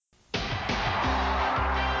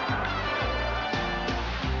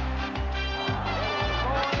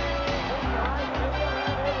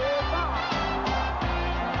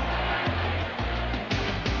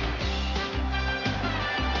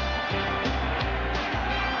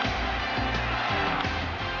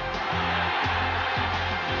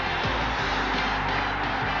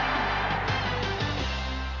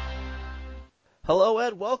Hello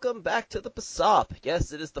and welcome back to the PSOP.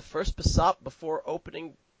 Yes, it is the first PSOP before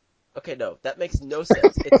opening. Okay, no, that makes no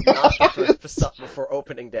sense. It's not the first PSOP before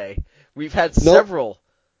opening day. We've had Nope. several.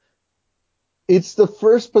 It's the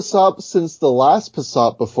first PSOP since the last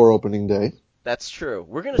PSOP before opening day. That's true.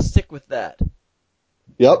 We're gonna stick with that. We're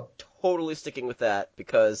Yep. totally sticking with that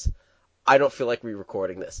because I don't feel like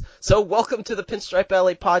re-recording this. So welcome to the Pinstripe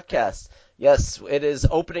Alley podcast. Yes, it is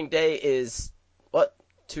opening day is what?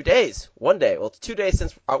 2 days. 1 day. Well, it's 2 days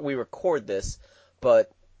since we record this,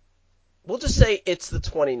 but we'll just say it's the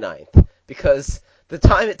 29th because the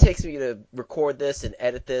time it takes me to record this and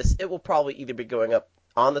edit this, it will probably either be going up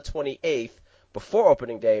on the 28th before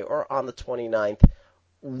opening day or on the 29th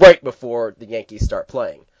right before the Yankees start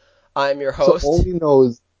playing. I'm your So host. all we know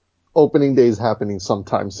is opening day is happening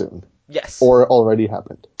sometime soon. Yes. Or already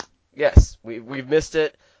happened. Yes, we've missed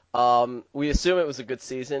it. We assume it was a good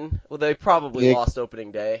season. Well, they probably Yeah, lost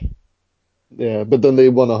opening day. yeah, but then they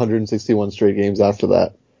won 161 straight games after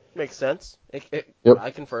that. Makes sense. Yep.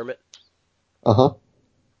 I confirm it. Uh-huh.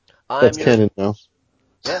 I'm That's your canon now.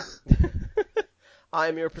 yeah.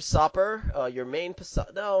 I'm your Pasopper, your main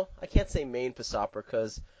Pasopper. No, I can't say main Pasopper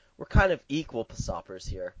because we're kind of equal Pasoppers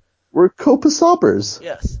here. We're co-PSOPers.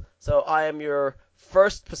 Yes. So I am your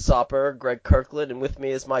first Pasopper, Greg Kirkland, and with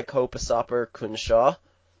me is my co-Pasopper, Kunshaw.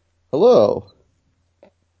 Hello.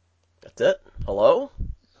 That's it. Hello?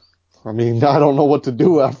 I mean, I don't know what to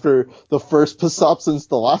do after the first PSOP since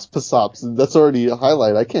the last PSOP. That's already a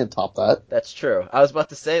highlight. I can't top that. That's true. I was about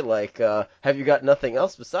to say, like, have you got nothing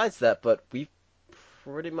else besides that? But we've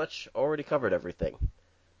pretty much already covered everything.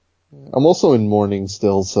 I'm also in mourning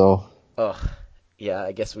still, so Ugh. Yeah,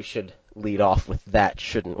 I guess we should lead off with that,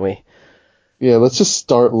 shouldn't we? yeah, let's just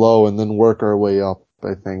start low and then work our way up,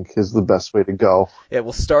 I think, is the best way to go. Yeah,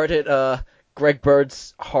 we'll start at Greg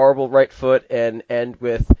Bird's horrible right foot and end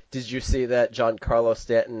with, did you see that Giancarlo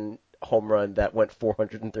Stanton home run that went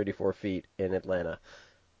 434 feet in Atlanta?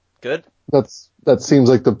 Good? That seems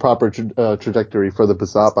like the proper trajectory for the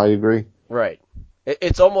PSOP. I agree. Right.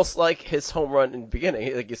 It's almost like his home run in the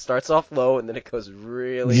beginning. Like, it starts off low and then it goes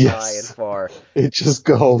really high and Yes, far. it just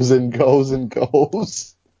goes and goes and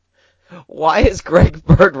goes. Why is Greg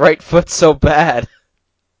Bird right foot so bad?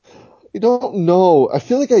 I don't know. I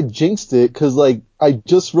feel like I jinxed it because like I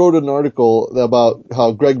just wrote an article about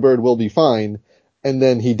how Greg Bird will be fine, and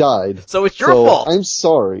then he died. So it's your So fault. I'm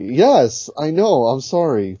sorry. Yes, I know. I'm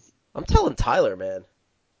sorry. I'm telling Tyler, man.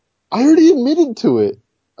 I already admitted to it.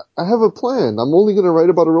 I have a plan. I'm only gonna write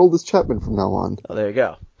about Aroldis Chapman from now on. Oh, there you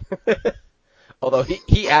go. Although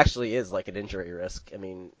he actually is like an injury risk. I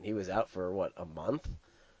mean, he was out for what, a month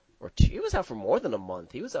or two? He was out for more than a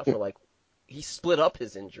month. He was out for like he split up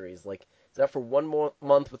his injuries. Like he's out for one more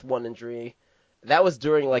month with one injury. That was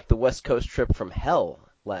during like the West Coast trip from hell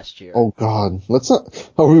last year. Oh God, let's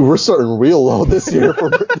not. Oh, we're starting real low this year.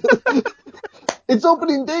 It's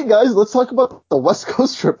opening day, guys. Let's talk about the West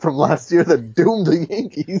Coast trip from last year that doomed the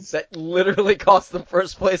Yankees That literally cost them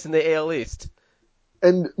first place in the AL East.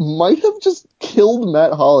 and might have just killed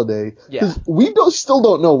Matt Holliday Yeah. because still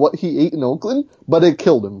don't know what he ate in Oakland, but it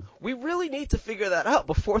killed him. We really need to figure that out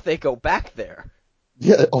before they go back there.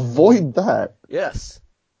 Yeah, avoid that. Yes.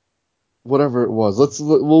 Whatever it was,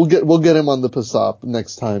 we'll get him on the PSOP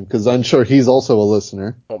next time because I'm sure he's also a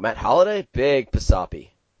listener. Oh, Matt Holliday, big Pasapi.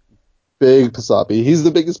 Big PSOPy. He's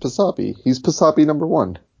the biggest PSOPy. He's PSOPy number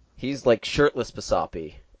one. He's like shirtless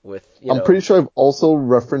Pasapi with, I'm pretty sure I've also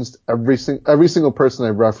referenced every single person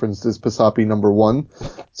I've referenced is Pasapi number one.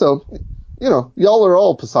 So, y'all are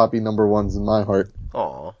all Pasapi number ones in my heart.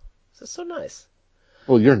 aw, this is so nice.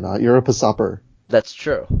 Well, you're not. You're a Pasopper. That's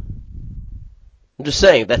true. I'm just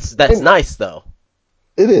saying, that's And nice though.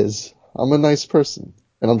 it is. I'm a nice person.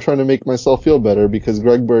 And I'm trying to make myself feel better because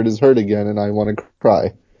Greg Bird is hurt again and I want to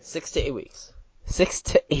cry. 6 to 8 weeks. 6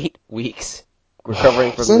 to 8 weeks recovering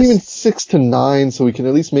It's from not even this. 6 to 9, so we can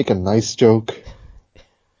at least make a nice joke.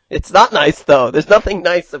 It's not nice though. There's nothing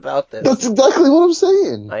nice about this. That's exactly what I'm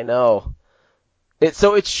saying. I know.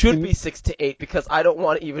 So it should And be 6 to 8 because I don't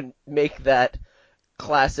want to even make that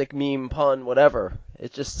classic meme pun, whatever.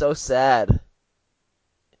 It's just so sad.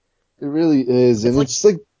 it really is. It's And like, it's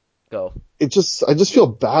like, go. I just feel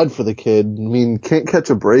bad for the kid. I mean, can't catch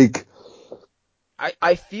a break.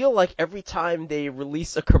 I feel like every time they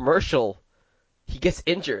release a commercial, he gets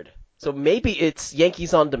injured. So maybe it's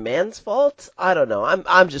Yankees on Demand's fault? I don't know.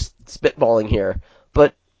 I'm just spitballing here.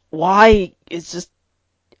 But why? It's just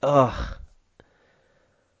ugh.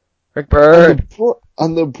 Rick Bird.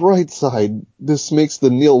 On the bright side, this makes the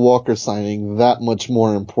Neil Walker signing that much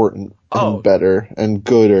more important and Oh, better and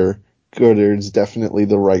gooder. Gooder is definitely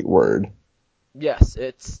the right word. Yes,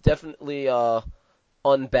 it's definitely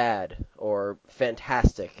unbad or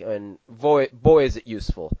fantastic, and boy is it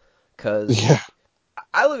useful. Because Yeah.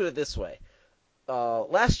 I look at it this way: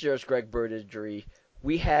 last year's Greg Bird injury,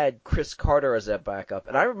 we had Chris Carter as that backup,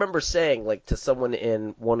 and I remember saying like to someone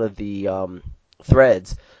in one of the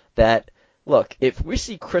threads that, look, if we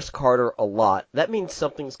see Chris Carter a lot, that means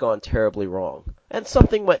something's gone terribly wrong, and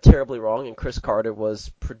something went terribly wrong, and Chris Carter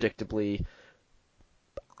was predictably,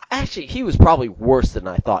 actually, he was probably worse than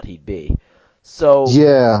I thought he'd be. So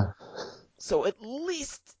Yeah. So at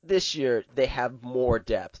least this year they have more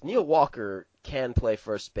depth. Neil Walker can play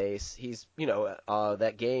first base. He's,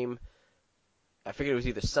 that game, I figured it was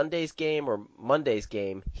either Sunday's game or Monday's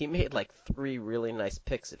game. He made like three really nice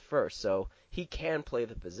picks at first, so he can play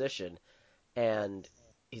the position, and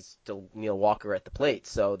he's still Neil Walker at the plate,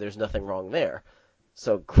 so there's nothing wrong there.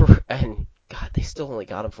 So, and God, they still only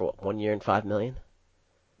got him for what, 1 year and $5 million?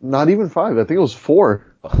 Not even 5. I think it was 4.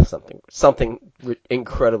 Oh, something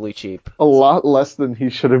incredibly cheap. A lot less than he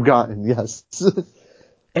should have gotten, yes.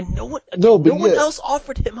 And no one, No, again, no but one yeah, else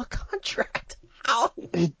offered him a contract. How?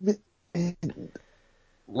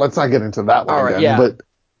 let's not get into that one All right, again, yeah, but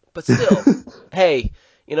but still, hey,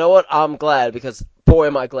 you know what? I'm glad because boy,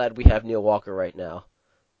 am I glad we have Neil Walker right now.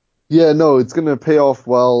 yeah, no, it's going to pay off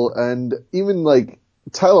well. And even like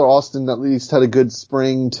Tyler Austin at least had a good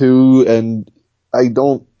spring too, and I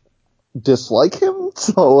don't dislike him,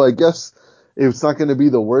 so I guess it's not going to be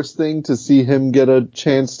the worst thing to see him get a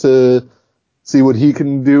chance to see what he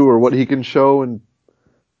can do or what he can show. And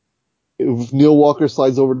if Neil Walker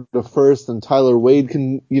slides over to first and Tyler Wade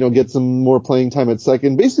can, get some more playing time at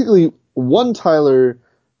second, basically one Tyler,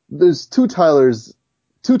 there's two Tylers.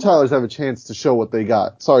 Two Tylers have a chance to show what they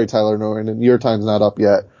got. Sorry, Tyler Norton, and your time's not up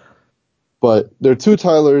yet. But there are two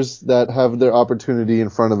Tylers that have their opportunity in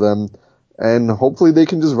front of them, and hopefully they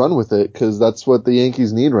can just run with it, because that's what the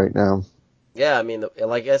Yankees need right now. Yeah, I mean,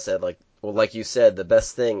 like I said, like you said, the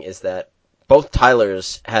best thing is that both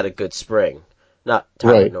Tylers had a good spring. Not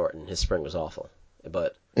Tyler Right. Norton; his spring was awful.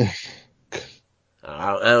 But I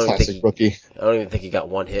don't even think Classic rookie. I don't even think he got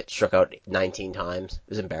one hit, struck out 19 times. It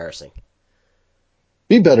was embarrassing.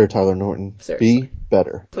 Be better, Tyler Norton. Seriously, Be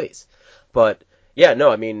better. please. But yeah, no,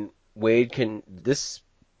 I mean, Wade can. This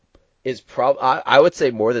is I would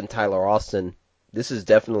say more than Tyler Austin. This is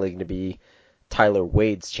definitely going to be Tyler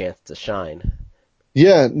Wade's chance to shine.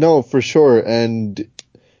 Yeah, no, for sure. And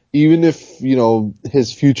even if,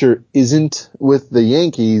 his future isn't with the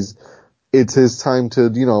Yankees, it's his time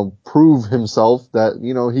to, prove himself that,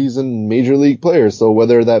 he's a major league player. So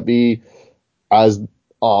whether that be as,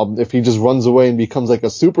 if he just runs away and becomes like a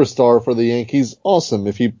superstar for the Yankees, awesome.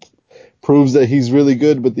 If he proves that he's really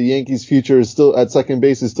good, but the Yankees' future is still at second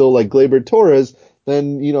base is still like Gleyber Torres,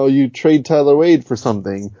 then, you trade Tyler Wade for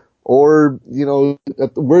something. Or,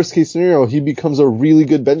 at the worst case scenario, he becomes a really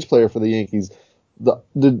good bench player for the Yankees.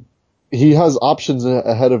 He has options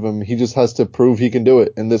ahead of him. He just has to prove he can do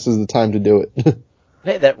it, and this is the time to do it.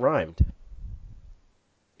 Hey, that rhymed.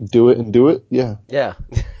 Do it and do it? Yeah. Yeah.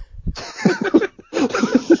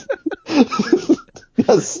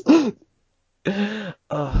 Yes.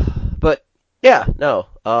 But yeah,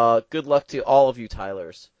 no. Good luck to all of you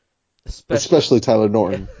Tylers, especially. Especially Tyler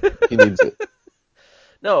Norton. He needs it.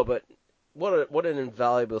 No, but what an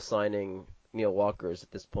invaluable signing Neil Walker is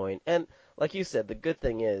at this point. And like you said, the good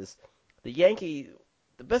thing is the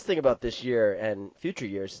best thing about this year and future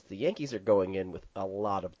years is the Yankees are going in with a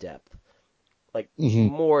lot of depth. Like Hmm.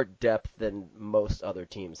 more depth than most other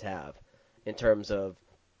teams have in terms of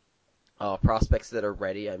prospects that are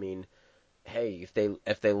ready. I mean, hey,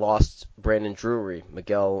 if they lost Brandon Drury,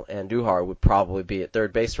 Miguel Andujar would probably be at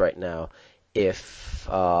third base right now. If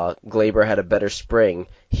Glaber had a better spring,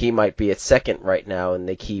 he might be at second right now, and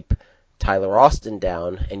they keep Tyler Austin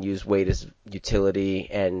down and use Wade as utility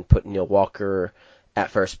and put Neil Walker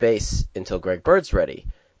at first base until Greg Bird's ready.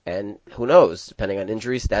 And who knows, depending on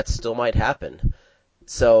injuries, that still might happen.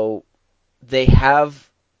 So they have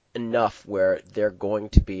enough where they're going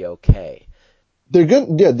to be okay. They're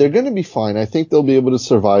gonna be fine. I think they'll be able to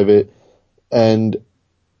survive it. And,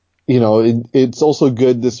 it's also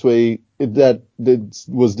good this way that it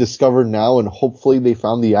was discovered now, and hopefully they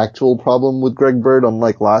found the actual problem with Greg Bird,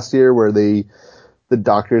 unlike last year where the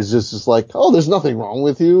doctors just like, oh, there's nothing wrong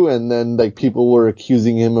with you. And then like people were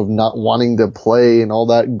accusing him of not wanting to play and all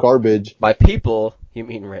that garbage. By people, you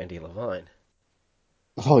mean Randy Levine.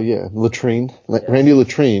 Oh yeah, Latrine. Yes. Randy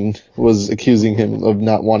Latrine was accusing him of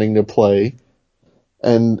not wanting to play.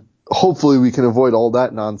 And hopefully we can avoid all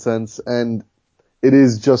that nonsense. And it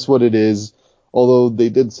is just what it is. Although they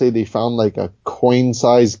did say they found like a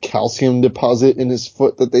coin-sized calcium deposit in his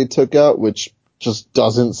foot that they took out, which just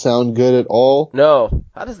doesn't sound good at all. No.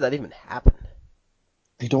 How does that even happen?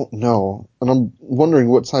 I don't know. And I'm wondering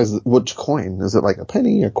which coin. Is it like a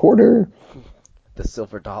penny, a quarter? The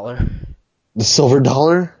silver dollar? The silver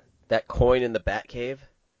dollar? That coin in the Batcave?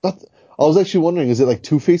 I was actually wondering, is it like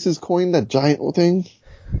Two-Face's coin, that giant thing?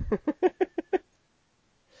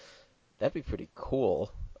 That'd be pretty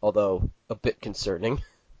cool, although a bit concerning.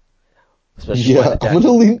 Especially Yeah, I'm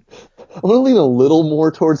gonna lean a little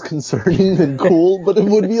more towards concerning than cool, but it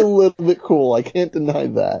would be a little bit cool. I can't deny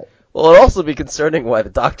that. Well, it'd also be concerning why the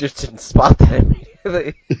doctors didn't spot that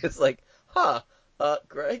immediately. It's like,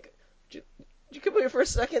 Greg, did you come here for a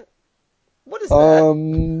second? What is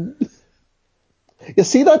that? You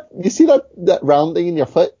see that round thing in your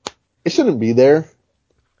foot? It shouldn't be there.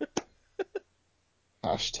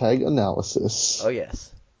 Hashtag analysis. Oh,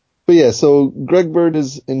 yes. But yeah, so Greg Bird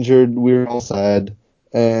is injured. We're all sad,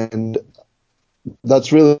 and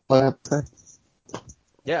that's really all I have to say.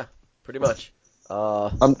 Yeah, pretty much.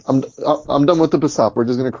 I'm done with the Passat. We're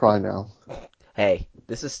just gonna cry now. Hey,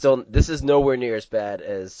 this is nowhere near as bad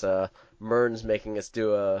as Mern's making us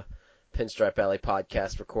do a Pinstripe Alley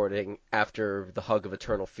podcast recording after the hug of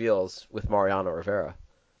eternal feels with Mariano Rivera.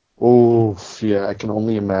 Oh, yeah, I can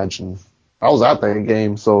only imagine. I was at that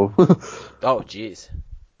game, so Oh, jeez.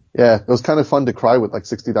 yeah, it was kind of fun to cry with like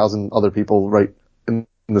 60,000 other people right in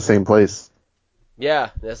the same place. Yeah,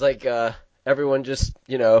 it's like everyone just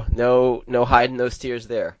no hiding those tears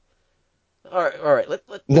there. All right.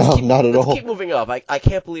 No, not at all. Let's keep moving up. I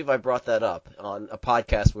can't believe I brought that up on a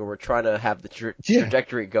podcast where we're trying to have the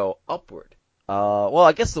trajectory go upward. Well,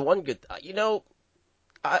 I guess the one good, I don't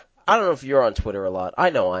know if you're on Twitter a lot. I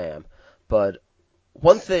know I am, but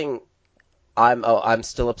one thing I'm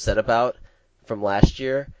still upset about from last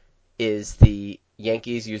year is the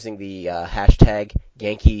Yankees using the hashtag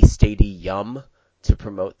Yankee Stadium to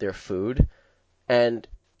promote their food, and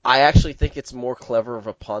I actually think it's more clever of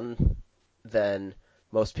a pun than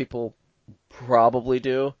most people probably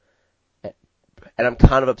do, and I'm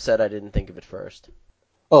kind of upset I didn't think of it first.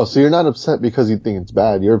 Oh, so you're not upset because you think it's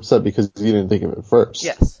bad. You're upset because you didn't think of it first.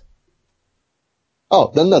 Yes.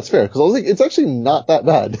 Oh, then that's fair, because I was like, it's actually not that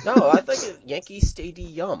bad. No, I think Yankee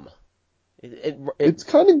Stadium. It's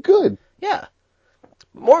kind of good. Yeah.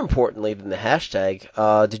 More importantly than the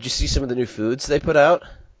hashtag, did you see some of the new foods they put out?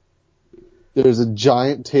 There's a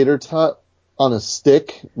giant tater tot on a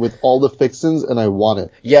stick with all the fixins, and I want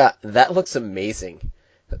it. Yeah, that looks amazing.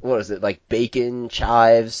 What is it, like bacon,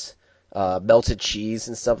 chives, melted cheese,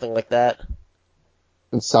 and something like that?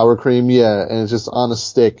 And sour cream, yeah, and it's just on a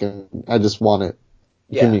stick, and I just want it.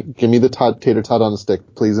 Yeah. Give me the tater tot on a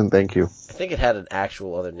stick, please and thank you. I think it had an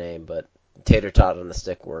actual other name, but tater tot on the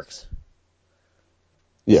stick works.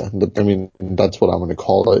 Yeah, I mean, that's what I'm going to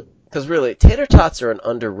call it. Because really, tater tots are an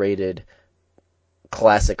underrated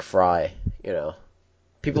classic fry,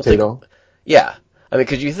 People Potato? think, yeah. I mean,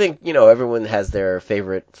 because you think, everyone has their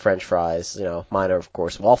favorite French fries, mine are, of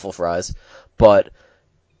course, waffle fries, but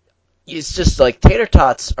it's just like tater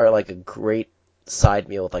tots are like a great side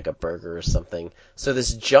meal with like a burger or something. So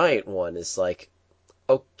this giant one is like,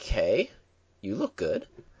 okay, you look good.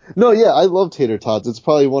 No, yeah, I love tater tots. It's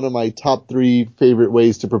probably one of my top 3 favorite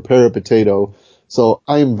ways to prepare a potato. So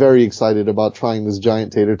I am very excited about trying this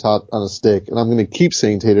giant tater tot on a stick, and I'm going to keep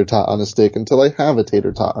saying tater tot on a stick until I have a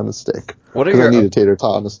tater tot on a stick. Because I need a tater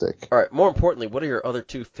tot on a stick. All right. More importantly, what are your other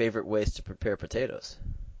 2 favorite ways to prepare potatoes?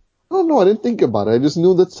 Oh no, I didn't think about it. I just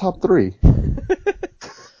knew that's top 3.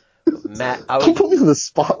 Matt, Don't put me on the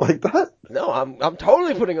spot like that. No, I'm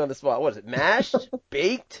totally putting you on the spot. What is it? Mashed,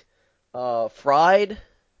 baked, fried.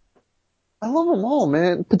 I love them all,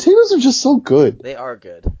 man. Potatoes are just so good. They are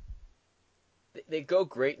good. They go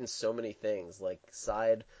great in so many things, like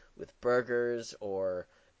side with burgers, or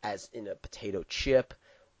as in a potato chip,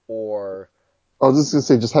 or... I was just going to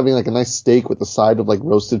say, just having like a nice steak with a side of like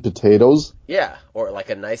roasted potatoes. Yeah, or like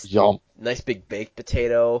a nice big baked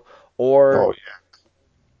potato, Oh, yeah.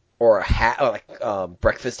 or like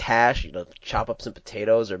breakfast hash, chop up some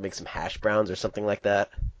potatoes or make some hash browns or something like that.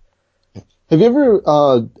 Have you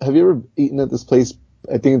ever eaten at this place?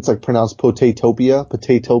 I think it's like pronounced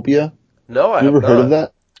Potatopia. No, I have you have ever heard of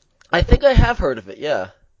that? I think I have heard of it, yeah.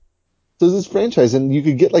 So there's this franchise, and you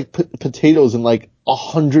could get like potatoes in like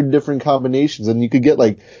 100 different combinations, and you could get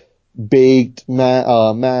like baked,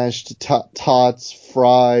 mashed, tots,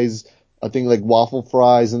 fries, I think like waffle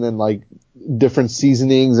fries, and then like different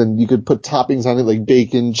seasonings, and you could put toppings on it like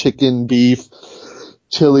bacon, chicken, beef,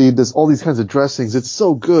 chili. There's all these kinds of dressings. It's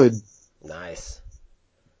so good. Nice.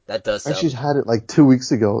 That does sound... I actually had it like 2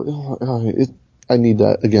 weeks ago. I need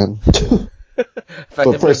that again. fact,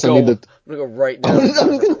 But first, I need to. I'm gonna go right now and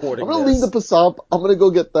start I'm recording gonna leave the this. Passat. I'm gonna go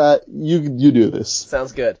get that. You do this.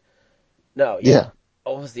 Sounds good. No, yeah. Yeah.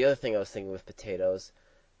 Oh, what was the other thing I was thinking with potatoes?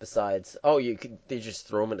 Besides, they just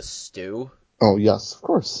throw them in a stew. Oh yes, of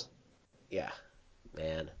course. Yeah,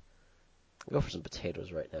 man. Go for some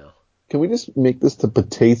potatoes right now. Can we just make this to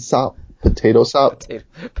potato sop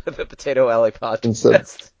The Potato Alley instead?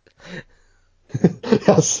 podcast.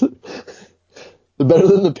 Yes. Better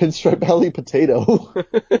than the Pinstripe Alley potato.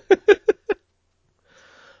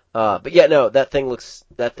 But yeah, no, that thing looks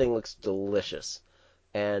delicious.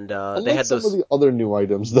 And they Unlike had some of those. the other new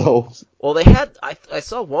items, though. Well, they had. I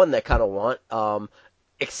saw one that kind of want.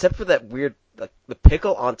 Except for that weird, like the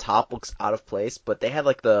pickle on top looks out of place, but they had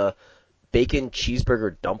like the bacon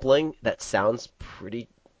cheeseburger dumpling that sounds pretty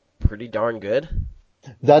darn good.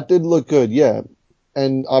 That did look good, yeah.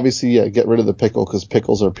 And obviously, yeah, get rid of the pickle because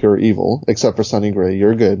pickles are pure evil. Except for Sonny Gray,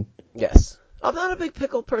 you're good. Yes, I'm not a big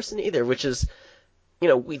pickle person either, which is,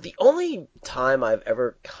 the only time I've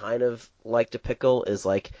ever kind of liked a pickle is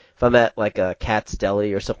like if I'm at like a Cat's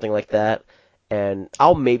Deli or something like that, and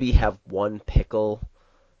I'll maybe have one pickle,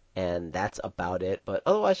 and that's about it. But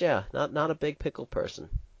otherwise, yeah, not a big pickle person.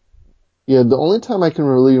 Yeah, the only time I can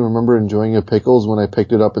really remember enjoying a pickle is when I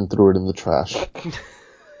picked it up and threw it in the trash.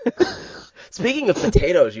 Speaking of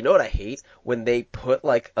potatoes, you know what I hate? When they put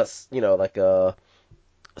like like a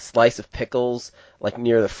slice of pickles like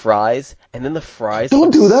near the fries, and then the fries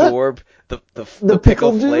Don't do that! absorb the The pickle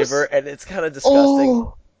pickle flavor, juice? and it's kind of disgusting.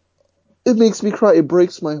 Oh, it makes me cry. It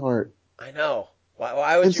breaks my heart. I know.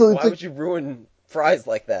 Why would And so why would you ruin fries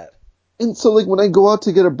like that? like when I go out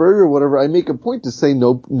to get a burger or whatever, I make a point to say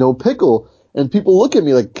no pickle. And people look at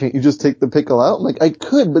me like, can't you just take the pickle out? I'm like, I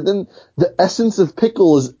could, but then the essence of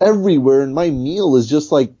pickle is everywhere and my meal is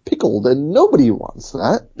just like pickled and nobody wants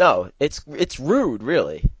that. No, it's rude,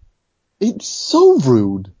 really. It's so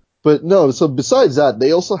rude. But no, so besides that,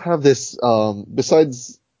 they also have this,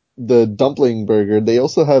 besides the dumpling burger, they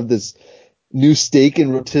also have this new steak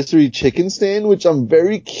and rotisserie chicken stand, which I'm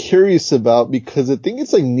very curious about because I think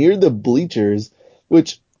it's like near the bleachers,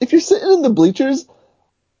 which if you're sitting in the bleachers,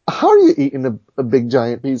 how are you eating a big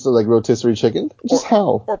giant piece of like rotisserie chicken? Just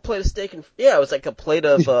how? Or a plate of steak and yeah, it was like a plate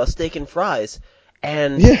of steak and fries,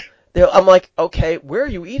 and Yeah. I'm like, okay, where are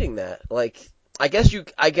you eating that? Like, I guess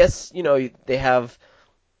they have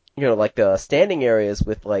like the standing areas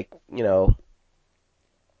with like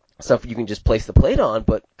stuff you can just place the plate on,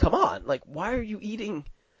 but come on, like, why are you eating?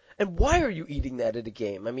 And why are you eating that at a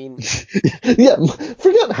game? I mean, Yeah,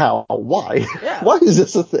 forget how. Why? yeah, Why is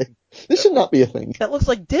this a thing? This should not be a thing. that looks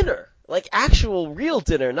like dinner, like actual real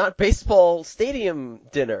dinner, not baseball stadium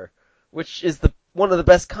dinner, which is the one of the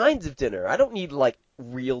best kinds of dinner. I don't need like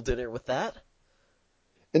real dinner with that.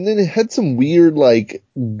 And then it had some weird, like,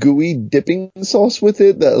 gooey dipping sauce with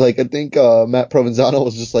it that, like, I think, Matt Provenzano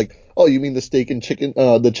was just like, oh, you mean the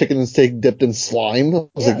the chicken and steak dipped in slime? I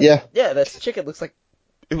was like, yeah. Yeah, that chicken looks like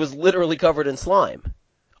it was literally covered in slime.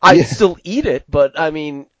 I'd Yeah. still eat it, but I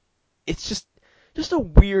mean, it's just a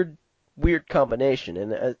weird combination.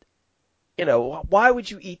 And why would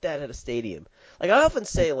you eat that at a stadium? Like I often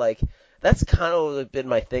say, like that's kind of been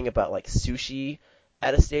my thing about like sushi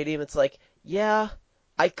at a stadium. It's like, yeah,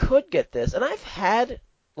 I could get this, and I've had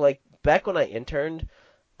like back when I interned.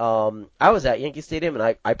 I was at Yankee Stadium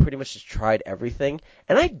and I pretty much just tried everything,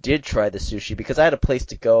 and I did try the sushi because I had a place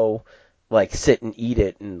to go, like sit and eat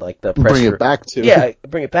it and like the press Bring it back to. yeah,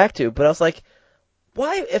 bring it back to. But I was like,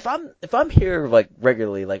 why if I'm here like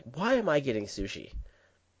regularly, like why am I getting sushi?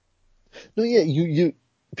 No, yeah,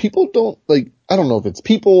 people don't, like, I don't know if it's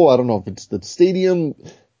people, I don't know if it's the stadium.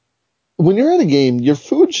 When you're at a game, your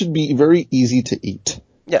food should be very easy to eat.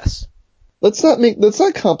 Yes. Let's not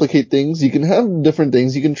complicate things. You can have different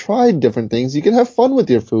things. You can try different things. You can have fun with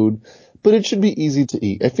your food, but it should be easy to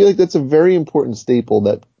eat. I feel like that's a very important staple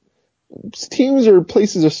that teams or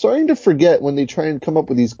places are starting to forget when they try and come up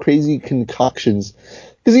with these crazy concoctions.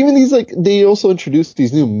 Because even these, like, they also introduced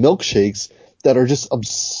these new milkshakes that are just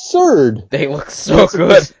absurd. They look so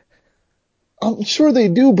good. I'm sure they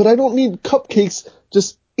do, but I don't need cupcakes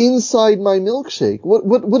just inside my milkshake.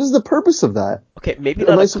 What is the purpose of that? Okay, maybe Am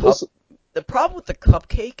not I a supposed cup. to? The problem with the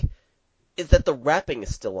cupcake is that the wrapping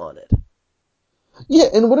is still on it. Yeah,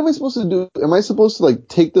 and what am I supposed to do? Am I supposed to like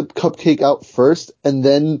take the cupcake out first and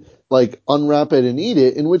then like unwrap it and eat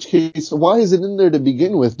it? In which case, why is it in there to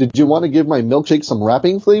begin with? Did you want to give my milkshake some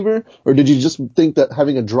wrapping flavor, or did you just think that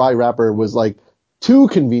having a dry wrapper was like too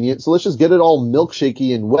convenient? So let's just get it all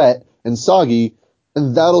milkshakey and wet and soggy,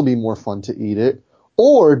 and that'll be more fun to eat it.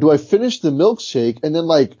 Or do I finish the milkshake and then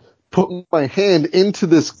like put my hand into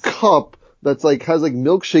this cup that's like has like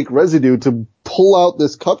milkshake residue to pull out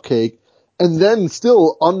this cupcake and then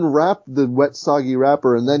still unwrap the wet, soggy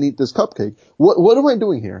wrapper and then eat this cupcake. What am I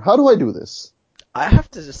doing here? How do I do this? I have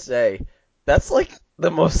to just say, that's like the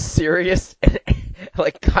most serious and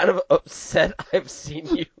like kind of upset I've seen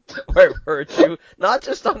you or I've heard you, not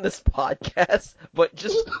just on this podcast, but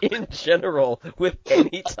just in general with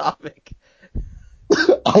any topic.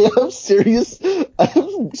 I have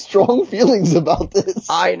strong feelings about this.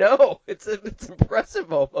 I know. It's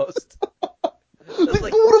impressive almost. It's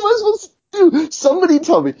like, What am I supposed to do? Somebody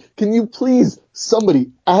tell me. Can you please,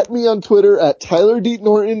 somebody, at me on Twitter, at Tyler D.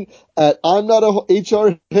 Norton, at I'm Not a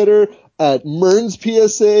HR Hitter, at Merns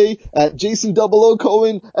PSA, at Jason Double O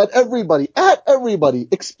Cohen, at everybody,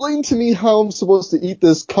 explain to me how I'm supposed to eat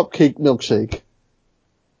this cupcake milkshake.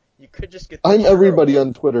 you could just get the I'm churro everybody one.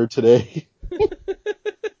 on Twitter today.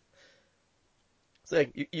 It's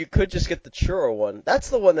like, you could just get the churro one. That's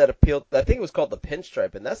the one that appealed. I think it was called the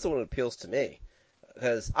pinstripe, and that's the one that appeals to me.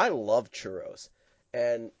 Because I love churros.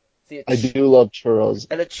 And see, I do love churros.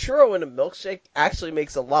 and a churro in a milkshake actually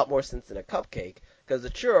makes a lot more sense than a cupcake. Because the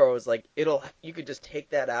churro is like, you could just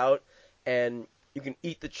take that out, and you can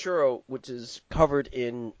eat the churro, which is covered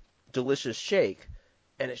in delicious shake,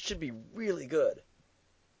 and it should be really good.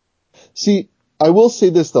 See, I will say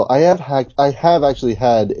this though. I have actually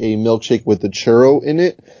had a milkshake with the churro in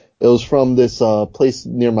it. It was from this place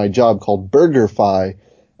near my job called BurgerFi,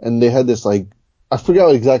 and they had this like, I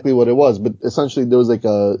forgot exactly what it was, but essentially there was like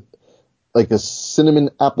a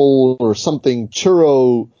cinnamon apple or something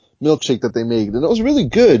churro milkshake that they made, and it was really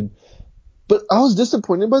good. But I was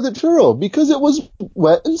disappointed by the churro because it was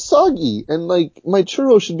wet and soggy, and like my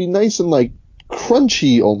churro should be nice and like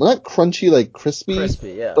crunchy, or not crunchy, like crispy.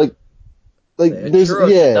 Crispy, yeah. Like A there's, churro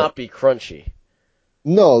should yeah. not be crunchy.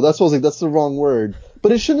 No, that's what I was like, that's the wrong word.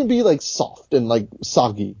 But it shouldn't be like soft and like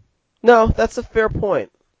soggy. No, that's a fair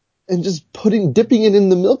point. And just dipping it in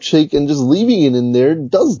the milkshake and just leaving it in there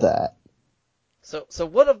does that. So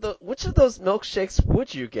which of those milkshakes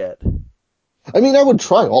would you get? I mean, I would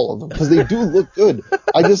try all of them because they do look good.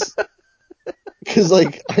 Cause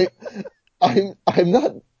like, I'm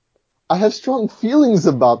not, I have strong feelings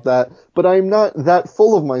about that, but I'm not that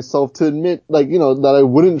full of myself to admit, like, that I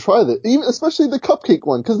wouldn't try that. Even, especially the cupcake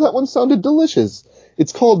one, because that one sounded delicious.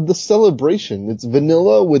 It's called The Celebration. It's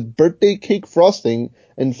vanilla with birthday cake frosting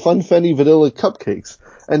and Funfetti vanilla cupcakes.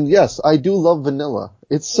 And yes, I do love vanilla.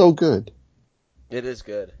 It's so good. It is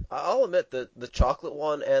good. I'll admit that the chocolate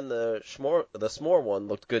one and the s'more one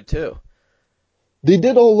looked good too. They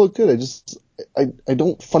did all look good. I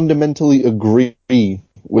don't fundamentally agree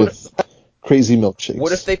with crazy milkshakes.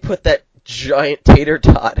 What if they put that giant tater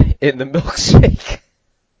tot in the milkshake?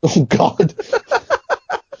 Oh God.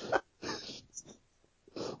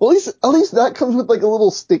 Well, at least that comes with like a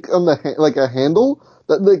little stick on like a handle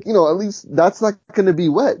that, like, at least that's not going to be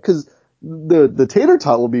wet, because the tater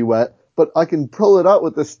tot will be wet, but I can pull it out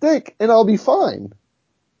with the stick and I'll be fine.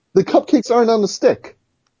 The cupcakes aren't on the stick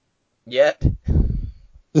Yet.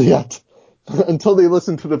 until they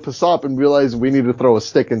listen to the PSOP and realize we need to throw a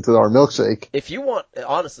stick into our milkshake. If you want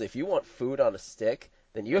food on a stick,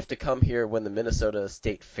 then you have to come here when the Minnesota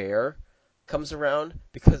State Fair comes around,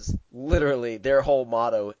 because literally their whole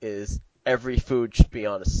motto is every food should be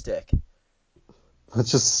on a stick.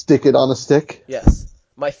 Let's just stick it on a stick. Yes.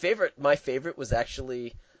 My favorite was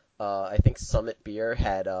actually, I think Summit Beer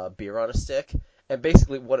had beer on a stick, and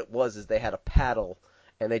basically what it was is they had a paddle,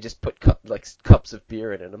 and they just put cups of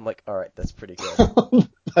beer in it. I'm like, all right, that's pretty good.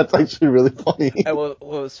 That's actually really funny. And what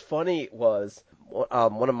was funny was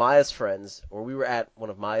one of Maya's friends, or we were at one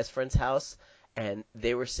of Maya's friends' house, and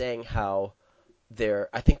they were saying how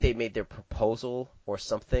I think they made their proposal or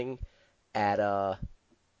something at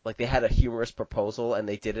like they had a humorous proposal and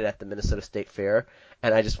they did it at the Minnesota State Fair,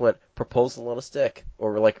 and I just went, proposal on a stick,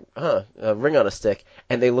 or like, a ring on a stick,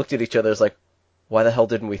 and they looked at each other as like, why the hell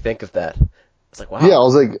didn't we think of that? It's like, wow. Yeah, I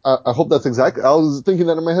was like, I hope that's exactly. I was thinking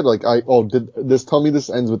that in my head, like, did this tell me this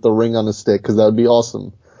ends with the ring on a stick? Because that would be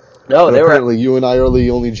awesome. No, but they apparently you and I are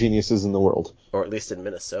the only geniuses in the world. Or at least in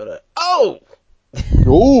Minnesota. Oh!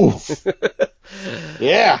 Ooh!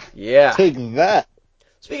 Yeah! Yeah. Take that!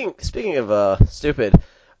 Speaking of stupid,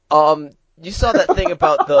 you saw that thing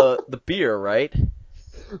about the beer, right?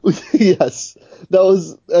 Yes.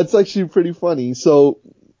 That's actually pretty funny. So,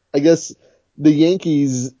 I guess the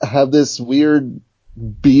Yankees have this weird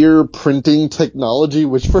beer printing technology,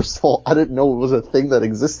 which, first of all, I didn't know it was a thing that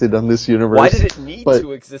existed on this universe. Why did it need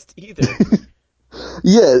to exist either?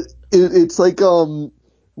 Yeah, it's like,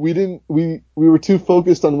 we were too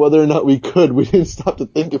focused on whether or not we could. We didn't stop to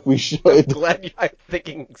think if we should. I'm glad you're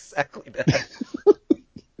thinking exactly that.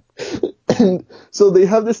 And so they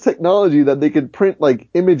have this technology that they could print like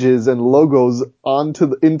images and logos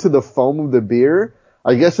into the foam of the beer.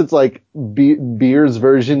 I guess it's like beer's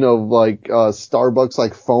version of like Starbucks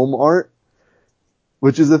like foam art,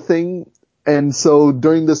 which is a thing. And so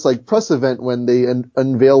during this like press event when they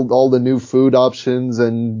unveiled all the new food options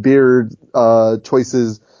and beer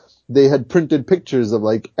choices, they had printed pictures of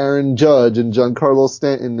like Aaron Judge and Giancarlo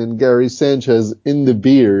Stanton and Gary Sanchez in the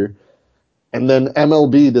beer. And then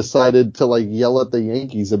MLB decided to like yell at the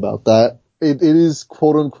Yankees about that. It is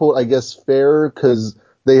quote unquote, I guess, fair because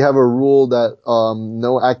they have a rule that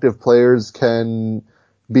no active players can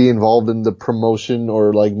be involved in the promotion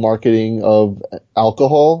or like marketing of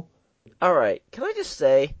alcohol. All right, can I just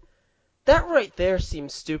say, that right there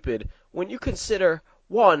seems stupid when you consider,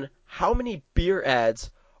 one, how many beer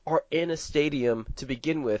ads are in a stadium to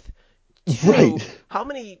begin with, two, Right. how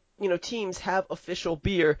many teams have official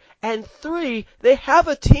beer, and three, they have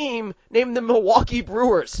a team named the Milwaukee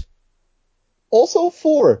Brewers. Also,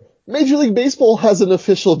 four, Major League Baseball has an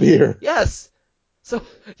official beer. Yes. So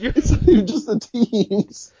you're It's not even just the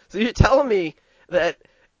teams. so you're telling me that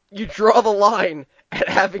you draw the line at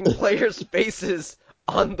having players' faces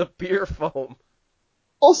on the beer foam.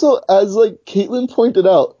 Also, as like Caitlin pointed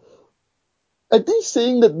out, I think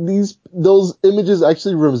saying that those images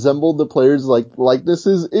actually resemble the players' like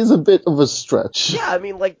likenesses is a bit of a stretch. Yeah, I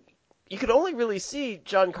mean, like, you could only really see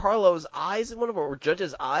Giancarlo's eyes in one of them, or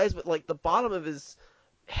Judge's eyes, but like the bottom of his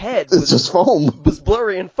head It's just foam. was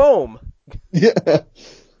blurry and foam. Yeah.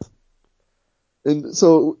 And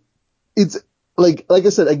so it's like I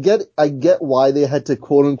said, I get why they had to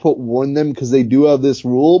quote unquote warn them because they do have this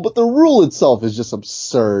rule, but the rule itself is just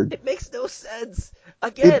absurd. It makes no sense.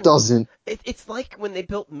 Again, It doesn't. It's like when they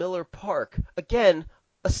built Miller Park. Again,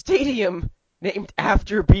 a stadium named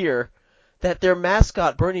after beer that their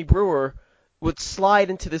mascot, Bernie Brewer, would slide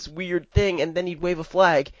into this weird thing and then he'd wave a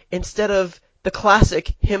flag instead of the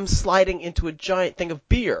classic him sliding into a giant thing of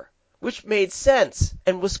beer, which made sense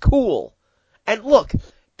and was cool. And look,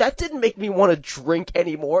 that didn't make me want to drink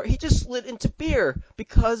anymore. He just slid into beer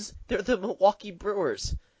because they're the Milwaukee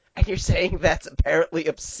Brewers. And you're saying that's apparently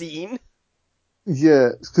obscene? Yeah,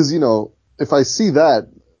 because if I see that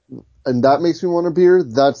and that makes me want a beer,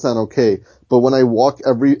 that's not okay. But when I walk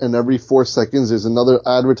every 4 seconds, there's another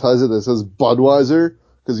advertiser that says Budweiser,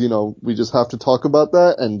 because we just have to talk about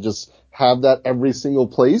that and just have that every single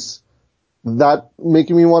place. That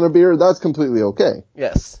making me want a beer, that's completely okay.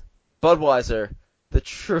 Yes. Budweiser, the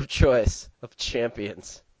true choice of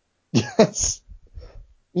champions. Yes.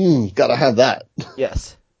 Gotta have that.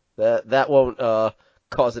 Yes. That won't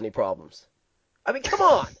cause any problems. I mean, come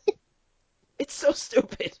on! It's so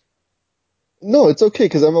stupid. No, it's okay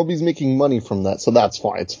because MLB's making money from that, so that's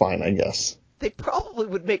fine. It's fine, I guess. They probably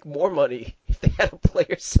would make more money if they had a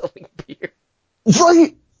player selling beer.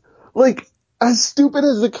 Right! Like, as stupid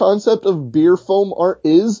as the concept of beer foam art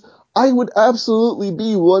is, I would absolutely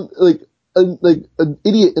be an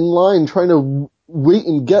idiot in line trying to wait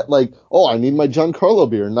and get oh, I need my Giancarlo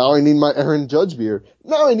beer. Now I need my Aaron Judge beer.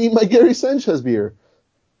 Now I need my Gary Sanchez beer.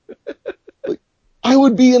 I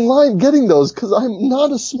would be in line getting those because I'm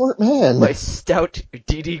not a smart man. My stout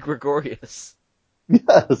Didi Gregorius.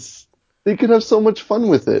 Yes. They could have so much fun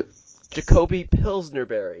with it. Jacoby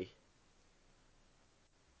Pilsnerberry.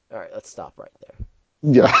 Alright, let's stop right there.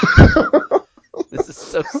 Yeah. This is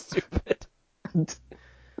so stupid.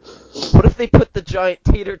 What if they put the giant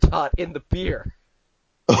tater tot in the beer?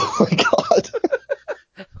 Oh my god.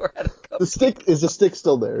 The stick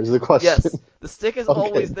still there is the question. Yes, the stick is Okay,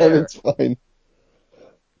 always then there. it's fine.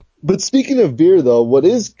 But speaking of beer, though, what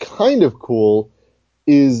is kind of cool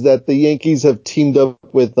is that the Yankees have teamed up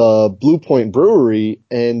with Blue Point Brewery,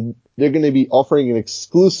 and they're going to be offering an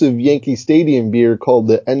exclusive Yankee Stadium beer called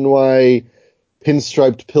the NY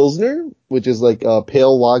Pinstriped Pilsner, which is like a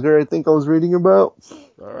pale lager, I think I was reading about.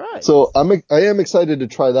 All right. So I am excited to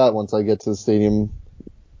try that once I get to the stadium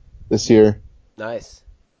this year. Nice.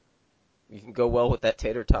 You can go well with that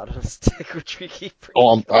tater tot on a stick, which we keep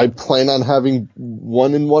bringing. I plan on having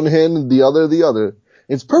one in one hand and the other.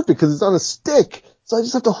 It's perfect because it's on a stick. So I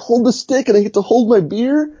just have to hold the stick and I get to hold my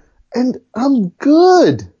beer and I'm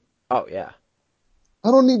good. Oh, yeah.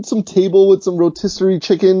 I don't need some table with some rotisserie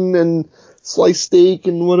chicken and sliced steak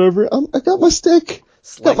and whatever. I got my stick.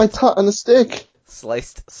 Got my tot on a stick.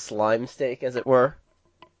 Sliced slime steak, as it were.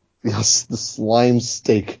 Yes, the slime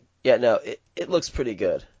steak. Yeah, no, it looks pretty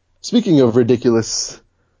good. Speaking of ridiculous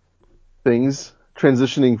things,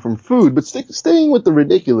 transitioning from food, but staying with the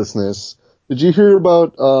ridiculousness, did you hear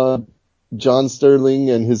about John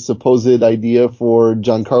Sterling and his supposed idea for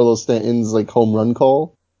Giancarlo Stanton's home run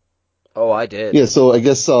call? Oh, I did. Yeah, so I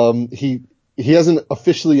guess he hasn't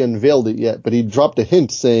officially unveiled it yet, but he dropped a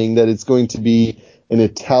hint saying that it's going to be an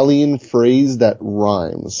Italian phrase that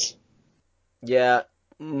rhymes. Yeah,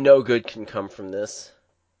 no good can come from this.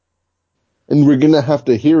 And we're going to have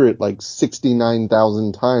to hear it like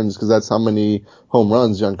 69,000 times because that's how many home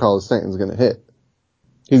runs Giancarlo Stanton's going to hit.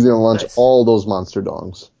 He's going to launch Nice. all those monster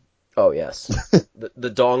dongs. Oh, yes.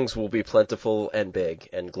 the dongs will be plentiful and big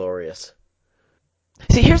and glorious.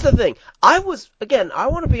 See, here's the thing. I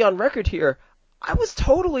want to be on record here. I was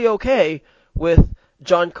totally okay with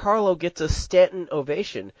Giancarlo gets a Stanton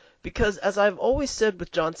ovation because, as I've always said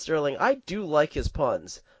with John Sterling, I do like his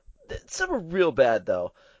puns. Some are real bad,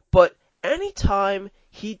 though. But anytime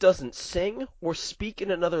he doesn't sing or speak in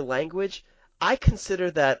another language, I consider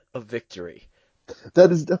that a victory.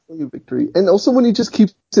 That is definitely a victory. And also when he just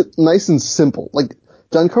keeps it nice and simple. Like,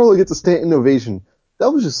 Giancarlo gets a Stanton ovation.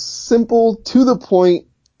 That was just simple, to the point,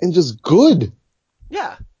 and just good.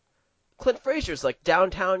 Yeah. Clint Frazier's like,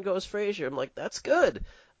 downtown goes Frazier. I'm like, that's good.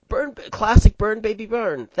 Classic Burn Baby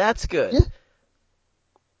Burn. That's good. Yeah.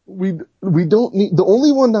 We don't need, the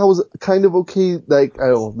only one that was kind of okay, like,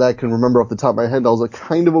 that I can remember off the top of my head, I was like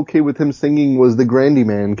kind of okay with him singing was the Grandy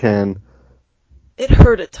Man Can. It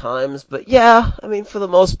hurt at times, but yeah, I mean, for the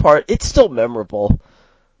most part, it's still memorable.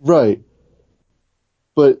 Right.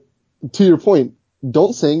 But to your point,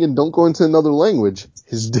 don't sing and don't go into another language.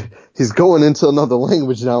 He's going into another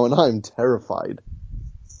language now, and I'm terrified.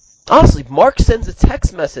 Honestly, Mark sends a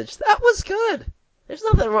text message. That was good. There's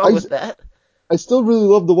nothing wrong with that. I still really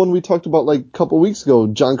love the one we talked about like a couple weeks ago.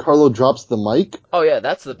 Giancarlo drops the mic. Oh yeah,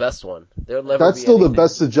 that's the best one. There'll never That's be still anything. The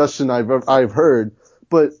best suggestion I've heard.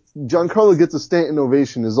 But Giancarlo gets a Stanton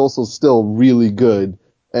ovation is also still really good,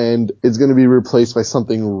 and it's going to be replaced by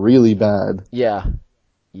something really bad. Yeah.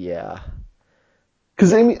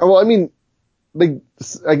 Because I mean, like,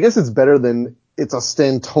 I guess it's better than it's a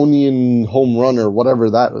Stantonian home run or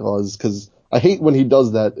whatever that was. Because I hate when he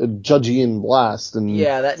does that Judgian blast and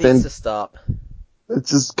Yeah, that needs to stop. It's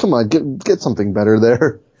just, come on, get something better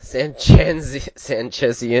there. Sanchezian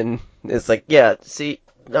is like, yeah, see,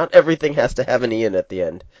 not everything has to have an Ian at the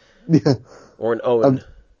end. Yeah. Or an Owen.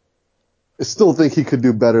 I still think he could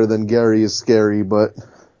do better than Gary is scary, but...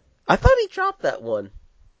 I thought he dropped that one.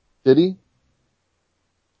 Did he?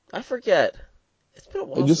 I forget. It's been a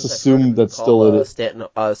while I just since assumed that's still it.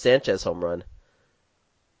 Sanchez home run.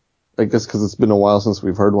 I guess because it's been a while since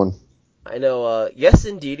we've heard one. I know, yes,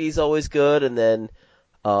 Indeedy's always good, and then,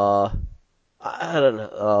 I don't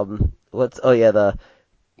know, the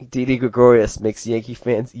Didi Gregorius makes Yankee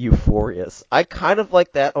fans euphorious. I kind of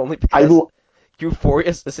like that only because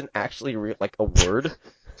euphorious isn't actually like a word.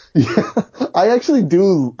 Yeah, I actually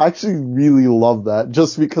really love that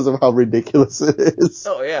just because of how ridiculous it is.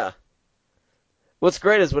 Oh, yeah. What's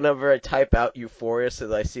great is whenever I type out euphorious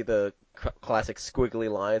and I see the classic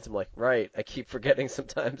squiggly lines, I'm like, right, I keep forgetting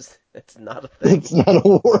sometimes it's not a thing. It's not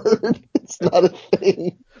a word. It's not a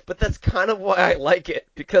thing. But that's kind of why I like it,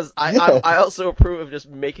 because I also approve of just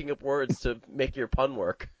making up words to make your pun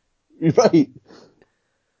work. Right.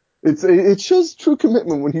 It shows true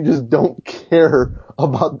commitment when you just don't care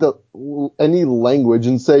about any language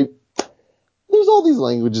and say, there's all these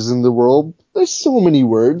languages in the world. There's so many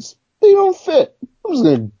words. They don't fit. I'm just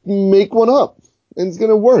going to make one up, and it's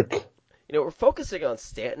going to work. You know, we're focusing on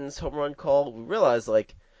Stanton's home run call. We realize,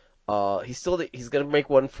 like, he's going to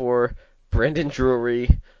make one for Brandon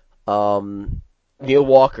Drury, Neil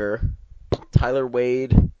Walker, Tyler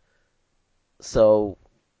Wade. So,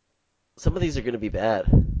 some of these are going to be bad.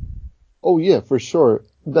 Oh, yeah, for sure.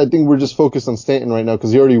 I think we're just focused on Stanton right now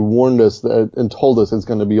because he already warned us and told us it's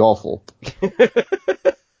going to be awful.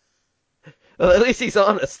 Well, at least he's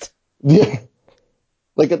honest. Yeah.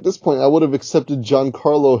 Like, at this point, I would have accepted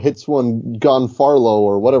Giancarlo hits one Gone Farlow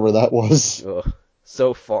or whatever that was. Ugh,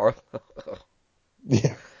 so far.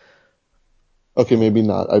 Yeah. Okay, maybe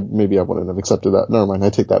not. Maybe I wouldn't have accepted that. Never mind, I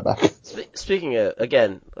take that back. Speaking of,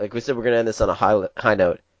 again, like we said, we're going to end this on a high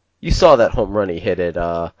note. You saw that home run he hit at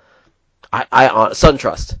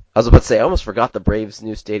SunTrust. I was about to say, I almost forgot the Braves'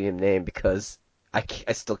 new stadium name because I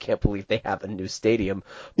still can't believe they have a new stadium.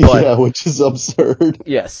 But, yeah, which is absurd.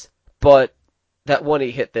 Yes, but that one he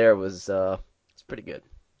hit there was it's pretty good.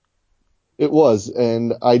 It was,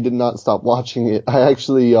 and I did not stop watching it. I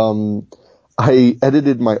actually I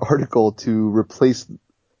edited my article to replace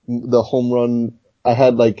the home run. I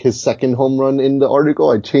had like his second home run in the article.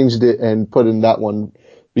 I changed it and put in that one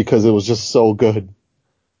because it was just so good.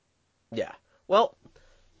 Yeah. Well,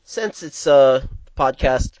 since it's a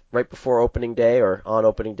podcast right before opening day or on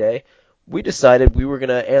opening day, we decided we were going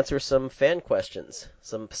to answer some fan questions,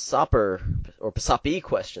 some Pasapper or Pasapi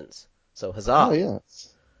questions. So huzzah. Oh, yeah.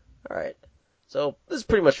 All right. So this is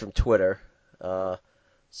pretty much from Twitter. Uh,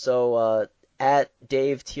 so at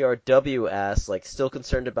Dave TRW asks, like, still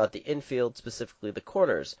concerned about the infield, specifically the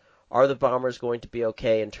corners. Are the Bombers going to be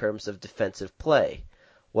okay in terms of defensive play?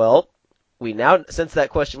 Well, we now, since that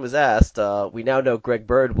question was asked, we now know Greg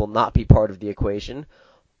Bird will not be part of the equation.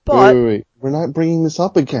 But Wait. We're not bringing this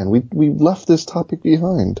up again. We left this topic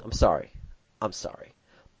behind. I'm sorry. I'm sorry.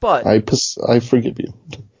 But I forgive you.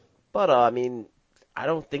 I mean, I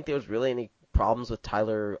don't think there was really any problems with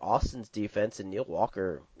Tyler Austin's defense, and Neil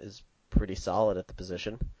Walker is pretty solid at the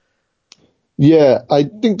position. Yeah, I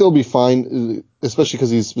think they'll be fine, especially because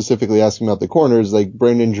he's specifically asking about the corners. Like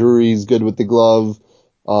Brandon Drury's good with the glove.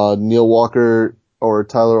 Neil Walker or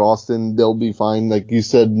Tyler Austin, they'll be fine. Like you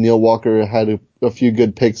said, Neil Walker had a few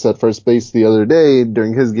good picks at first base the other day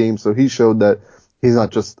during his game, so he showed that he's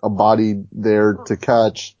not just a body there to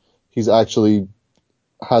catch. He's actually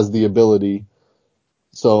has the ability.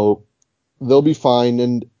 So they'll be fine.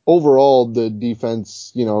 And overall, the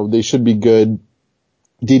defense, they should be good.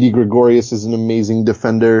 Didi Gregorius is an amazing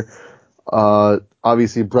defender.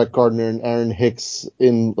 Obviously, Brett Gardner and Aaron Hicks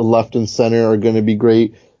in left and center are going to be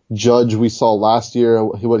great. Judge, we saw last year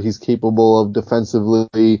what he's capable of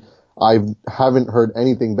defensively. I haven't heard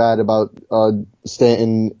anything bad about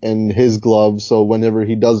Stanton and his glove. So whenever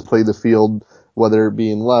he does play the field, whether it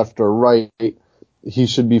be in left or right, he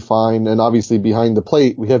should be fine. And obviously behind the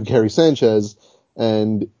plate, we have Gary Sanchez,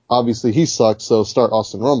 and obviously he sucks. So start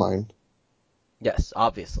Austin Romine. Yes,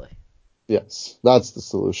 obviously. Yes, that's the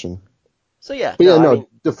solution. So yeah, But no, yeah, I no, mean,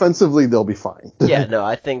 defensively they'll be fine. yeah, no,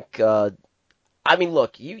 I think. I mean,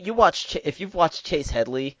 look, you watch if you've watched Chase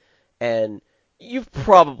Headley, and you've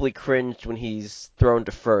probably cringed when he's thrown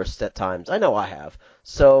to first at times. I know I have.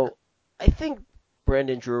 So I think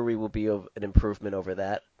Brandon Drury will be an improvement over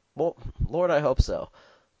that. Well, Lord, I hope so.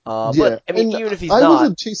 Yeah, But I mean, and even if he's I was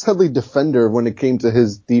not, a Chase Headley defender when it came to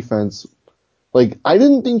his defense. Like, I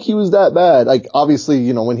didn't think he was that bad. Like,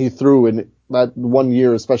 obviously, when he threw in that one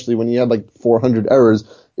year, especially when he had like 400 errors,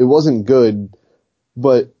 it wasn't good.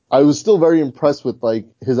 But I was still very impressed with like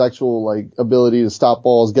his actual like ability to stop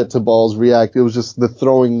balls, get to balls, react. It was just the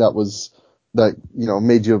throwing that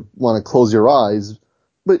made you want to close your eyes.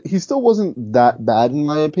 But he still wasn't that bad in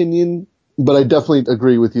my opinion. But I definitely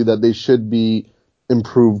agree with you that they should be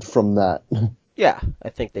improved from that. yeah, I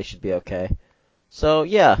think they should be okay. So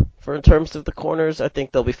yeah, for in terms of the corners, I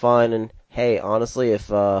think they'll be fine. And hey, honestly, if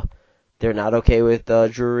they're not okay with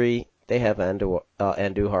Drury, they have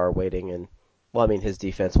Andujar waiting, and well, I mean his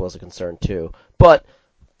defense was a concern too. But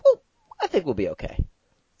well, I think we'll be okay.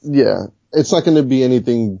 Yeah, it's not going to be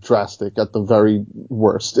anything drastic at the very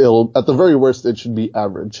worst. At the very worst, it should be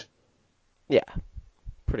average, Yeah,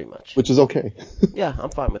 pretty much. which is okay. Yeah, I'm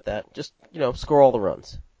fine with that. Just score all the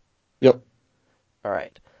runs. Yep. All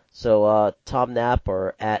right. So Tom Knapp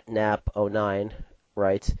or at Knapp09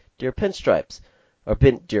 writes, "Dear Pinstripes, or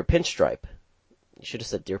Dear Pinstripe." You should have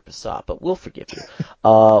said Dear Passat, but we'll forgive you.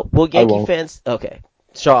 Will I Yankee won't. fans? Okay,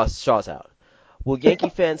 Shaw's out. Will Yankee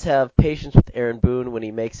fans have patience with Aaron Boone when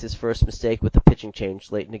he makes his first mistake with the pitching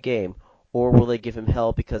change late in the game, or will they give him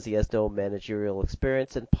hell because he has no managerial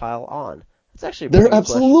experience and pile on? That's actually a pretty They're good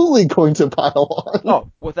question. absolutely going to pile on.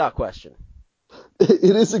 Oh, without question.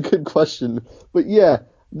 It is a good question, but yeah,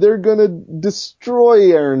 they're gonna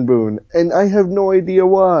destroy Aaron Boone, and I have no idea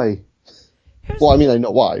why. Here's Well, the I mean, thing. I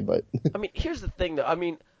know why, but I mean, here's the thing, though. I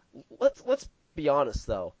mean, let's be honest,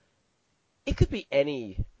 though. It could be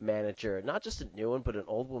any manager, not just a new one, but an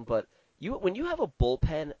old one. But when you have a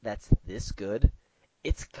bullpen that's this good,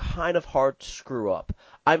 it's kind of hard to screw up.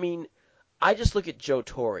 I mean, I just look at Joe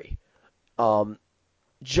Torre. Um,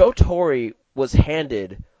 Joe Torre was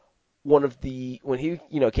handed one of the when he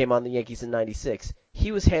came on the Yankees in '96.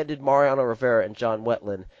 He was handed Mariano Rivera and John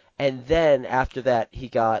Wetland, and then after that he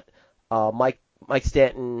got Mike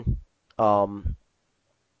Stanton. Um,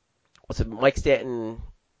 what's it? Mike Stanton.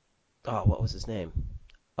 Oh, what was his name?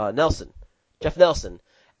 Nelson, Jeff Nelson,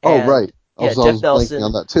 oh right, and yeah, I Jeff was blanking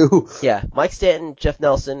on Nelson. that too. Yeah, Mike Stanton, Jeff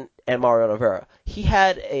Nelson, and Mariano Rivera. He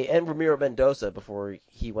had and Ramiro Mendoza before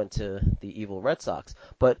he went to the evil Red Sox,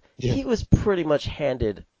 but Yeah, he was pretty much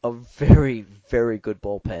handed a very, very good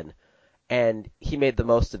bullpen, and he made the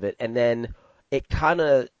most of it. And then it kind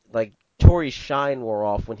of like Torrey's shine wore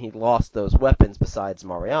off when he lost those weapons besides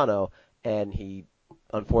Mariano, and he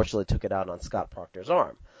unfortunately took it out on Scott Proctor's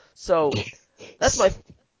arm. So that's my that's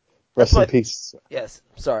rest in my peace. yes,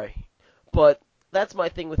 sorry. But that's my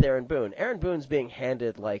thing with Aaron Boone. Aaron Boone's being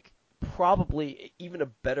handed like probably even a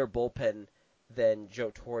better bullpen than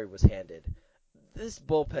Joe Torre was handed. This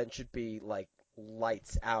bullpen should be like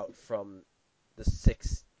lights out from the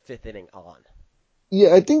fifth inning on.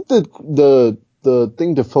 Yeah, I think that the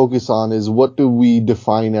thing to focus on is what do we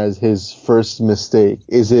define as his first mistake?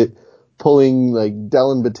 Is it pulling like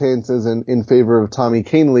Dellin Betances in favor of Tommy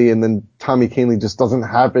Kahnle, and then Tommy Kahnle just doesn't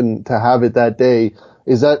happen to have it that day?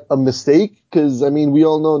 Is that a mistake? Because I mean, we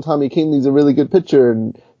all know Tommy Kahnle's a really good pitcher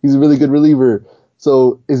and he's a really good reliever.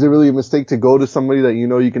 So is it really a mistake to go to somebody that you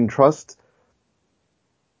know you can trust?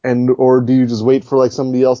 Or do you just wait for like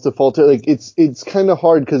somebody else to falter? Like it's kind of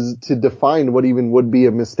hard to define what even would be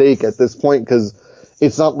a mistake at this point, because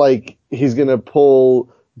it's not like he's gonna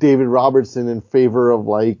pull David Robertson in favor of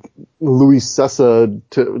like Luis Sessa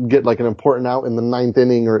to get like an important out in the 9th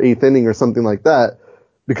inning or 8th inning or something like that.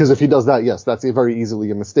 Because if he does that, yes, that's very easily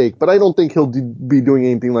a mistake. But I don't think he'll be doing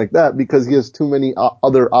anything like that because he has too many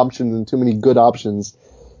other options and too many good options.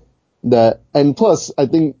 And plus, I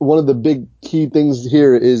think one of the big key things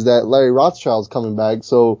here is that Larry Rothschild's coming back,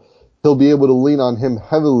 so he'll be able to lean on him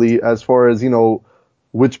heavily as far as, you know,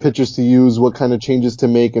 which pitchers to use, what kind of changes to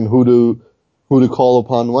make, and who to call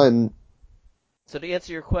upon when. So to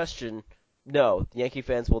answer your question, no, the Yankee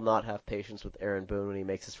fans will not have patience with Aaron Boone when he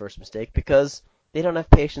makes his first mistake because they don't have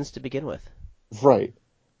patience to begin with. Right.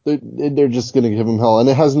 They're just going to give him hell. And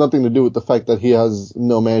it has nothing to do with the fact that he has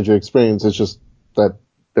no manager experience. It's just that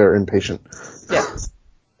they're impatient. Yeah.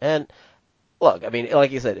 And look, I mean,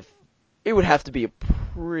 like you said, it would have to be a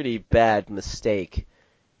pretty bad mistake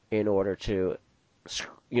in order to,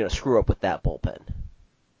 screw up with that bullpen.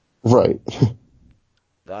 Right.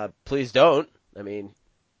 Please don't. I mean,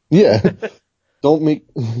 yeah. Don't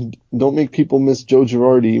make people miss Joe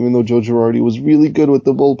Girardi, even though Joe Girardi was really good with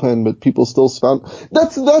the bullpen, but people still found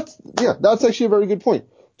that's actually a very good point.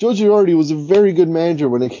 Joe Girardi was a very good manager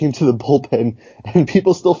when it came to the bullpen, and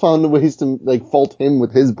people still found ways to like fault him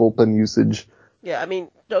with his bullpen usage. Yeah, I mean,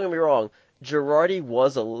 don't get me wrong. Girardi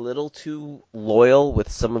was a little too loyal with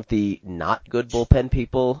some of the not good bullpen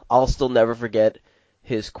people. I'll still never forget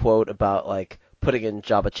his quote about like putting in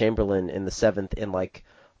Jabba Chamberlain in the 7th in like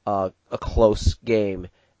a close game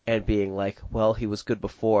and being like, well, he was good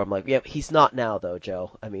before. I'm like, yeah, he's not now though,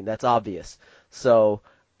 Joe. I mean, that's obvious. So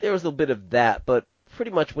there was a bit of that, but pretty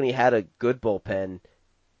much when he had a good bullpen,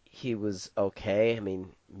 he was okay. I mean,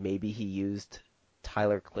 maybe he used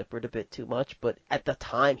Tyler Clippard a bit too much, but at the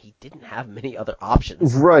time he didn't have many other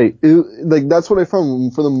options. Right. Like that's what I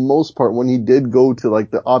found for the most part when he did go to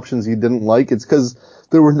like the options he didn't like. It's because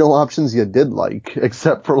there were no options you did like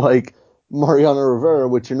except for like Mariano Rivera,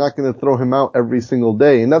 which you're not going to throw him out every single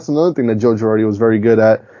day. And that's another thing that Joe Girardi was very good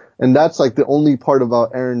at. And that's like the only part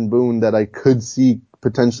about Aaron Boone that I could see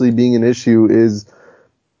potentially being an issue is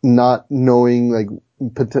not knowing like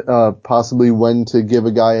possibly when to give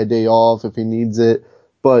a guy a day off if he needs it.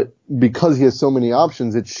 But because he has so many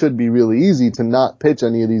options, it should be really easy to not pitch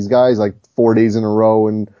any of these guys like 4 days in a row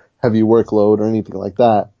and heavy workload or anything like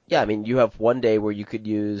that. Yeah, I mean, you have one day where you could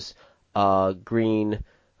use Green,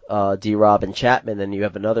 D-Rob, and Chapman, and you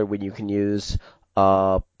have another when you can use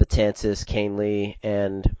Betances, Kahnle,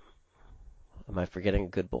 and am I forgetting a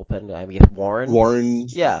good bullpen? I mean, Warren? Warren.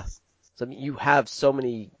 Yeah. So I mean, you have so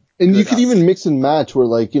many And you good could even mix and match where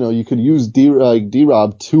like, you know, you could use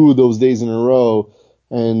D-Rob 2 of those days in a row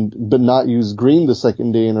but not use Green the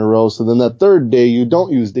second day in a row. So then that third day you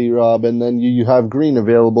don't use D-Rob and then you have Green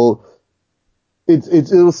available.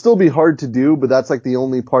 It'll still be hard to do, but that's like the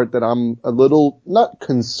only part that I'm a little not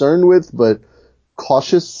concerned with, but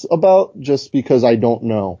cautious about just because I don't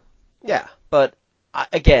know. Yeah, but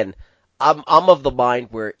again, I'm of the mind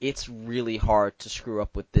where it's really hard to screw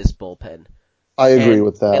up with this bullpen. I agree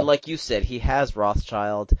with that. And like you said, he has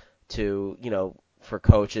Rothschild to, for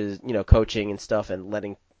coaches, coaching and stuff and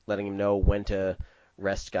letting him know when to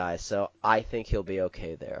rest guys. So I think he'll be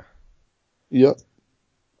okay there. Yep.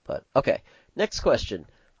 But okay, next question.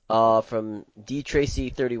 From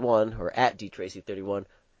DTracy31 or at DTracy31.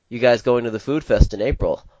 You guys going to the Food Fest in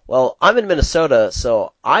April? Well, I'm in Minnesota,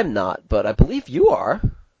 so I'm not, but I believe you are.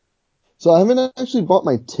 So I haven't actually bought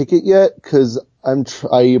my ticket yet because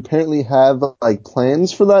I apparently have like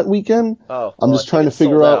plans for that weekend. Oh, well, I'm just trying to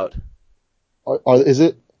figure out. Is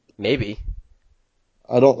it? Maybe.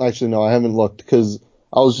 I don't actually know. I haven't looked because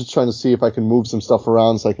I was just trying to see if I can move some stuff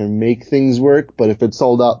around so I can make things work. But if it's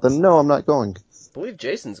sold out, then no, I'm not going. I believe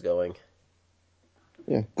Jason's going.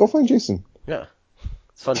 Yeah, go find Jason. Yeah,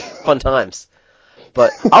 it's fun times.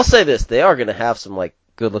 But I'll say this: they are going to have some like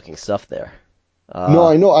good-looking stuff there. No,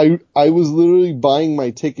 I know. I was literally buying my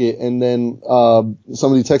ticket, and then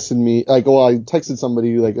somebody texted me. I texted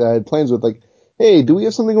somebody like I had plans with, like, "Hey, do we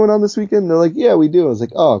have something going on this weekend?" And they're like, "Yeah, we do." I was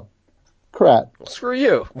like, "Oh, crap." Well, screw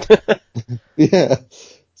you. Yeah.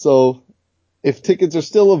 So if tickets are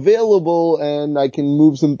still available and I can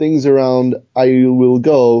move some things around, I will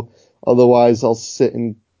go. Otherwise, I'll sit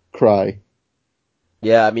and cry.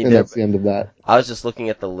 Yeah, I mean, And that's the end of that. I was just looking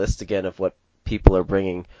at the list again of what people are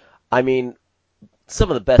bringing. I mean, some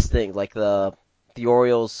of the best things, like the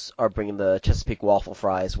Orioles are bringing the Chesapeake waffle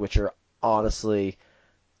fries, which are honestly,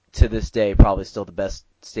 to this day, probably still the best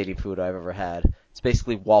stadium food I've ever had. It's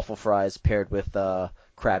basically waffle fries paired with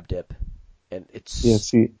crab dip, and Yeah,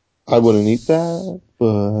 see, I wouldn't eat that,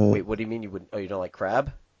 but Wait, what do you mean you wouldn't? Oh, you don't like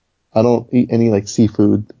crab? I don't eat any like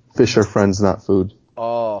seafood. Fish are friends, not food.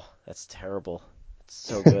 Oh, that's terrible. It's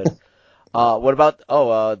so good. What about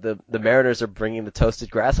the Mariners are bringing the toasted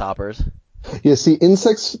grasshoppers. Yeah, see,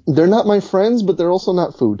 insects, they're not my friends, but they're also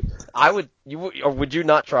not food. Or would you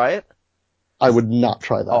not try it? I would not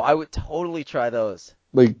try Oh, that. I would totally try those.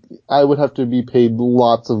 Like, I would have to be paid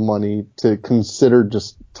lots of money to consider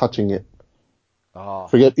just touching it. Oh,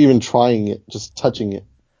 Forget even trying it, just touching it.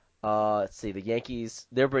 let's see. The Yankees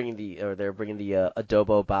they're bringing the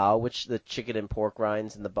adobo bao, which the chicken and pork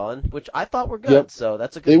rinds in the bun, which I thought were Yep, good. So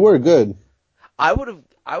that's a they good. were good. I would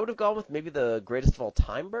have gone with maybe the greatest of all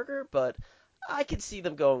time burger, but I could see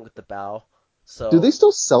them going with the bao. Do they So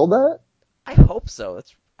still sell that? I hope so.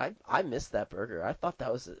 I missed that burger. I thought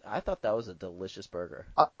that was a delicious burger.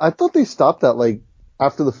 I thought they stopped that like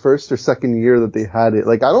after the first or second year that they had it.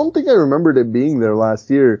 Like I don't think I remembered it being there last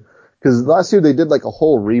year because last year they did like a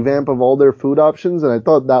whole revamp of all their food options, and I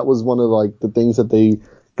thought that was one of like the things that they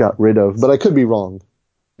got rid of. But I could be wrong.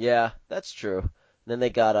 Yeah, that's true. Then they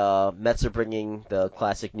got Mets are bringing the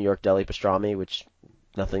classic New York deli pastrami, which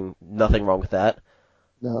nothing wrong with that.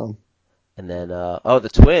 No. And then the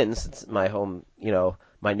Twins, it's my home,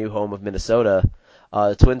 my new home of Minnesota.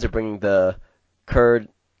 The Twins are bringing the curd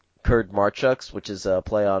curd marchuks, which is a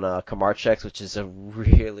play on Kamarcheks, which is a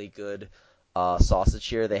really good sausage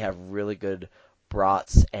here. They have really good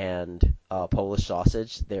brats and Polish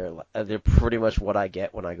sausage. They're pretty much what I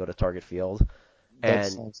get when I go to Target Field. That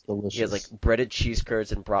And sounds he has like delicious. breaded cheese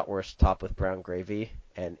curds and bratwurst topped with brown gravy,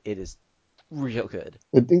 and it is real good.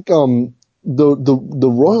 I think the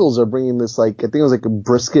Royals are bringing this like I think it was like a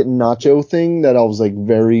brisket nacho thing that I was like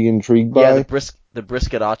very intrigued Yeah, by. the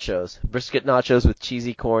brisket nachos with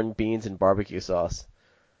cheesy corn, beans, and barbecue sauce.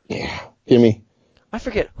 Yeah, gimme. I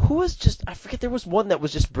forget there was one that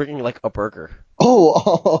was just bringing like a burger.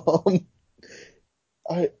 Oh,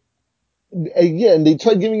 I yeah, and they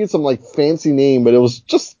tried giving it some like fancy name, but it was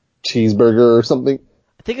just cheeseburger or something.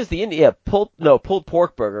 I think it's the pulled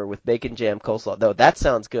pork burger with bacon, jam, coleslaw. No, that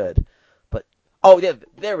sounds good. But oh yeah,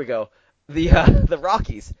 there we go. The the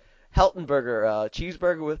Rockies Helton burger,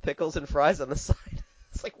 cheeseburger with pickles and fries on the side.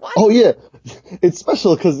 It's like what? Oh yeah, it's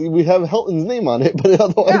special because we have Helton's name on it, but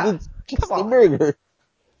otherwise Yeah, it's come just a on. burger.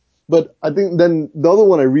 But I think then the other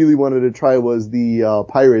one I really wanted to try was the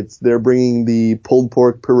Pirates. They're bringing the pulled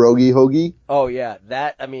pork pierogi hoagie. Oh yeah,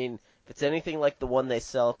 that I mean, if it's anything like the one they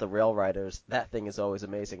sell at the Rail Riders, that thing is always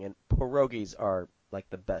amazing. And pierogies are like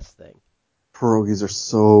the best thing. Pierogies are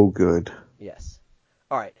so good. Yes.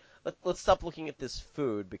 All right, let's stop looking at this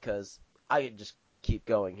food because I could just keep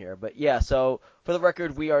going here. But yeah, so for the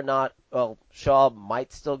record, we are not. Well, Shaw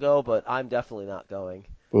might still go, but I'm definitely not going.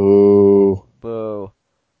 Boo. Boo.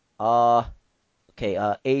 Okay.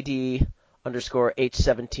 AD underscore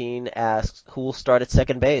H17 asks who will start at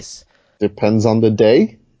second base. Depends on the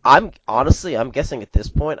day. I'm guessing at this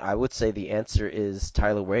point, I would say the answer is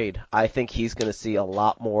Tyler Wade. I think he's going to see a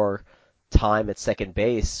lot more time at second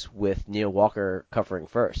base with Neil Walker covering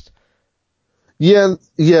first. Yeah,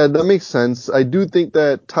 yeah, that makes sense. I do think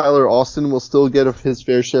that Tyler Austin will still get his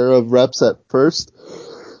fair share of reps at first.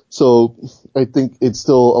 So I think it's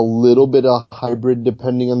still a little bit of hybrid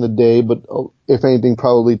depending on the day, but if anything,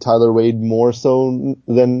 probably Tyler Wade more so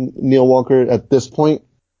than Neil Walker at this point.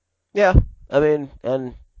 Yeah, I mean,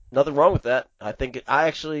 and nothing wrong with that. I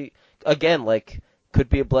actually, again, like, could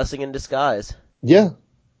be a blessing in disguise. Yeah,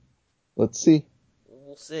 let's see.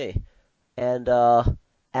 We'll see. And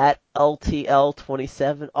at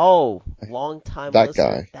LTL27, oh, long time That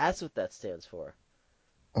listener. guy. That's what that stands for.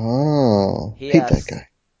 Oh, He hate that asks, guy.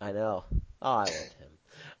 I know. Oh, I love him.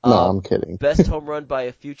 No, Uh, I'm kidding. best home run by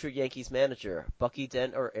a future Yankees manager, Bucky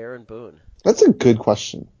Dent or Aaron Boone? That's a good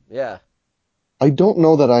question. Yeah, I don't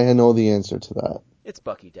know that I know the answer to that. it's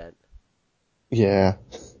Bucky Dent. Yeah.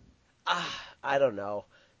 I don't know.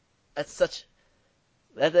 That's such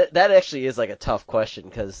that actually is like a tough question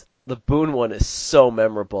because the Boone one is so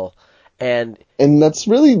memorable, and And that's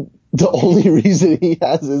really the only reason he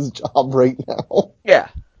has his job right now. yeah,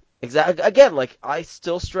 exactly. Again, like I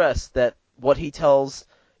still stress that what he tells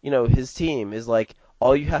his team is like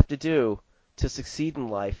all you have to do to succeed in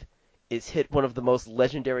life is hit one of the most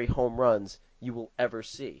legendary home runs you will ever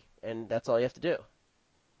see, and that's all you have to do.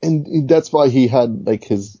 And that's why he had like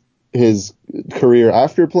his career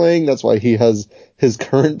after playing. That's why he has his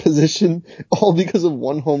current position, all because of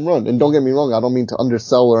one home run. And don't get me wrong, I don't mean to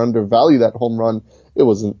undersell or undervalue that home run. It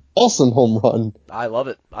was an awesome home run. I love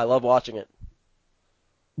it. I love watching it.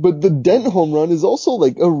 But the Dent home run is also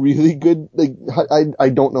like a really good, like, I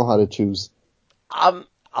don't know how to choose.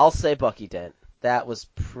 I'll say Bucky Dent. That was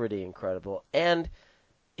pretty incredible, and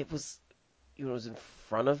it was in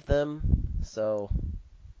front of them, so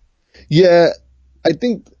Yeah, I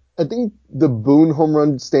think the Boone home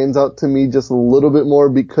run stands out to me just a little bit more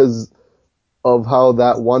because of how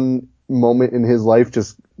that one moment in his life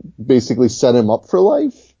just basically set him up for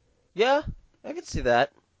life. yeah, I could see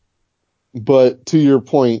that. But to your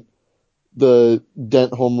point, the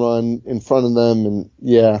Dent home run in front of them, and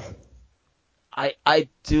yeah, I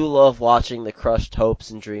do love watching the crushed hopes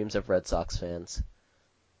and dreams of Red Sox fans.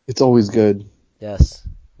 it's always good. Yes,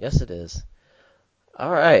 yes, it is. All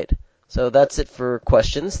right. So that's it for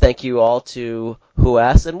questions. Thank you all to who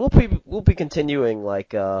asked, and we'll be continuing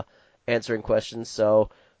answering questions. So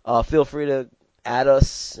feel free to add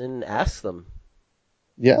us and ask them,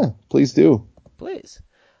 Yeah, please do. please.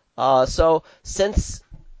 So since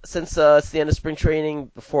it's the end of spring training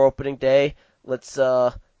before opening day, let's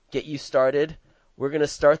get you started. We're gonna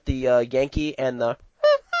start the Yankee and the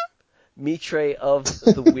Mitre of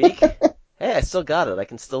the week. Hey, I still got it. I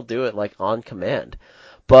can still do it like on command.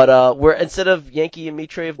 But we're instead of Yankee and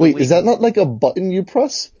Mitre of the Wait, week. is that not like a button you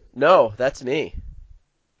press? No, that's me.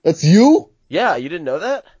 That's you? Yeah, you didn't know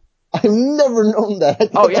that? I've never known that. I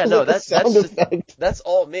Oh thought yeah, that was no, like a that's sound just effect. that's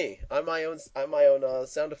all me. I'm my own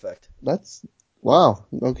sound effect. That's wow.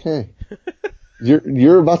 Okay,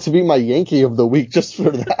 you're about to be my Yankee of the week just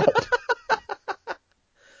for that.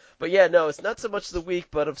 But yeah, no, it's not so much the week,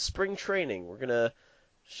 but of spring training. We're gonna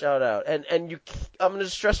shout out, and I'm gonna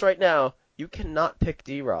stress right now, you cannot pick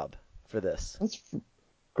D-Rob for this. That's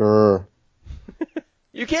grr.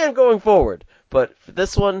 You can going forward, but for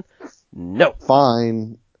this one, no.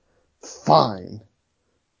 Fine. Fine.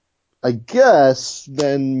 I guess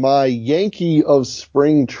then my Yankee of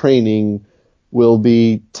spring training will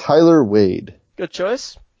be Tyler Wade. Good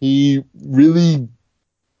choice. He really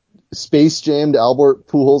space jammed Albert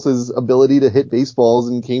Pujols' ability to hit baseballs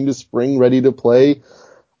and came to spring ready to play,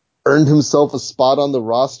 earned himself a spot on the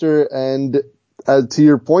roster, and to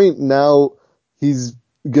your point, now he's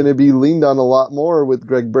going to be leaned on a lot more with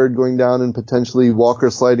Greg Bird going down and potentially Walker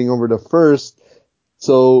sliding over to first.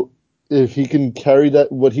 So if he can carry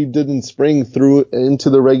that, what he did in spring through into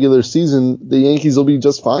the regular season, the Yankees will be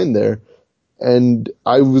just fine there. And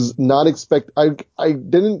I was not I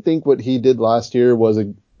didn't think what he did last year was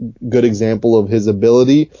a good example of his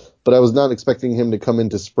ability, but I was not expecting him to come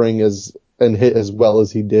into spring and hit as well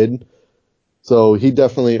as he did. So he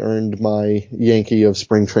definitely earned my Yankee of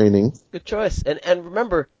spring training. Good choice. And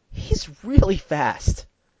remember, he's really fast.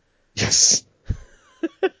 Yes.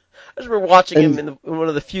 I just remember watching him And in one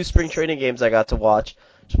of the few spring training games I got to watch.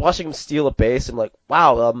 Just watching him steal a base, I'm like,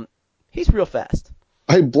 wow, he's real fast.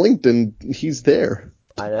 I blinked and he's there.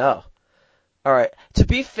 I know. All right. To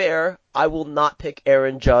be fair, I will not pick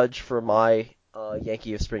Aaron Judge for my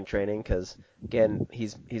Yankee of spring training because, again,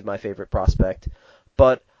 he's my favorite prospect.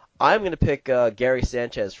 But I'm going to pick Gary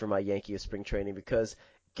Sanchez for my Yankee of spring training because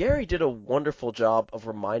Gary did a wonderful job of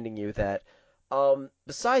reminding you that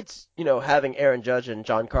besides, having Aaron Judge and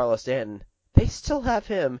Giancarlo Stanton, they still have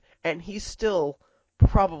him, and he's still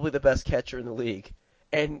probably the best catcher in the league.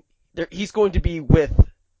 And he's going to be with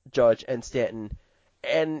Judge and Stanton,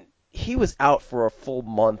 and he was out for a full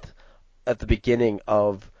month at the beginning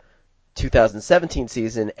of 2017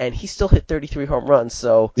 season, and he still hit 33 home runs.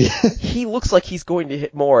 So he looks like he's going to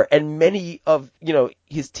hit more. And many of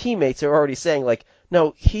his teammates are already saying like,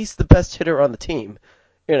 no, he's the best hitter on the team.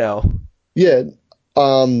 Yeah.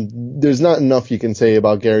 There's not enough you can say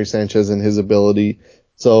about Gary Sanchez and his ability.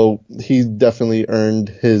 So he definitely earned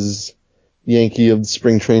his Yankee of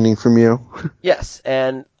spring training from you. Yes,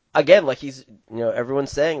 and again, like he's,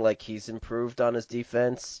 everyone's saying like he's improved on his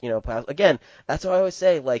defense. Again, that's what I always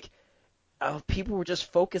say. Like, people were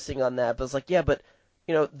just focusing on that, but it's like, yeah, but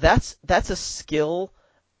that's a skill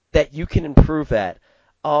that you can improve at.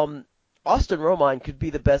 Austin Romine could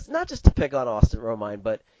be the best, not just to pick on Austin Romine,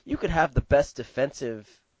 but you could have the best defensive,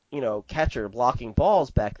 catcher blocking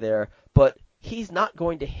balls back there, but he's not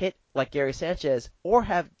going to hit like Gary Sanchez or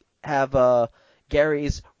have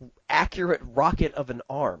Gary's accurate rocket of an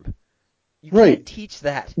arm. You Right. can't teach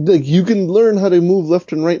that. Like you can learn how to move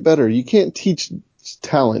left and right better. You can't teach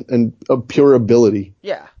talent and pure ability.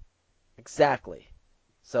 Yeah, exactly.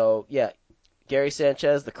 So yeah, Gary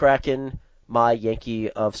Sanchez, the Kraken, my Yankee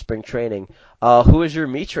of spring training. Who is your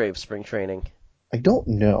Mitre of spring training? I don't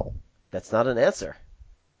know. That's not an answer.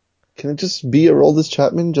 Can it just be Aroldis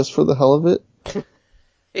Chapman just for the hell of it?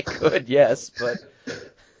 It could, yes, but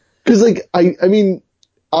Because like I mean,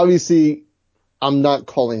 obviously I'm not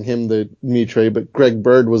calling him the Mitre, but Greg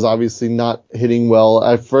Bird was obviously not hitting well.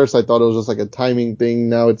 At first, I thought it was just like a timing thing.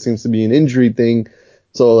 Now it seems to be an injury thing.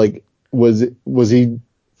 So like, was he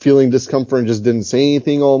feeling discomfort and just didn't say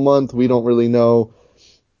anything all month? We don't really know.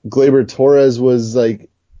 Gleyber Torres was like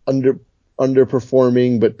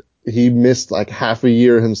underperforming, but he missed like half a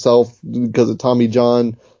year himself because of Tommy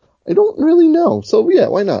John. I don't really know. So yeah,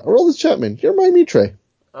 why not? Aroldis Chapman, you're my Mitre.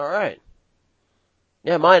 all right.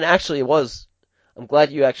 Yeah, mine actually was. I'm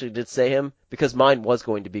glad you actually did say him because mine was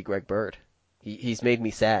going to be Greg Bird. He's made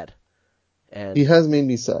me sad. He And has made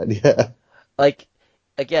me sad. Yeah. like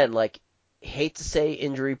again, like hate to say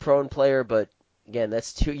injury prone player, but again,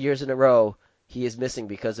 that's 2 years in a row he is missing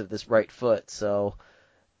because of this right foot. So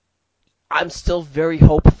I'm still very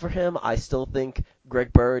hopeful for him. I still think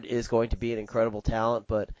Greg Bird is going to be an incredible talent,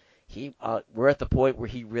 but we're at the point where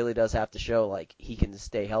he really does have to show like he can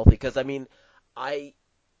stay healthy. Because I mean, I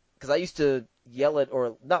because I used to yell at,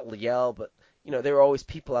 or not yell, but there were always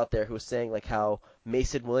people out there who were saying like how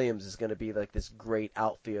Mason Williams is going to be like this great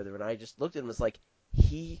outfielder, and I just looked at him as like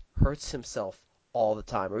he hurts himself all the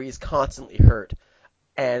time, or he's constantly hurt,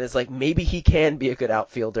 and it's like maybe he can be a good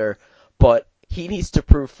outfielder, but he needs to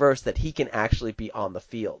prove first that he can actually be on the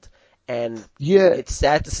field, and Yeah, it's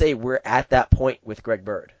sad to say we're at that point with Greg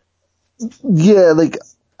Bird. yeah, like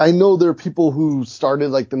I know there are people who started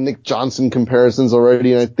like the Nick Johnson comparisons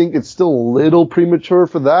already, and I think it's still a little premature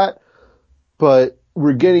for that, but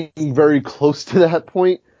we're getting very close to that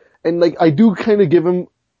point. And like I do kind of give him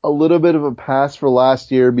a little bit of a pass for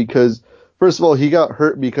last year because first of all, he got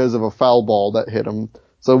hurt because of a foul ball that hit him.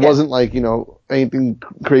 So it Yeah, wasn't like, anything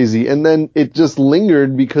crazy. And then it just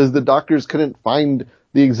lingered because the doctors couldn't find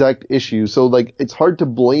the exact issue. So like it's hard to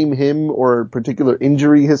blame him or particular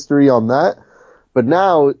injury history on that. But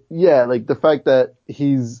now, yeah, like the fact that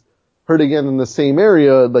he's hurt again in the same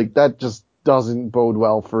area, like that just doesn't bode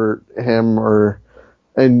well for him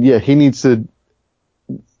and yeah, he needs to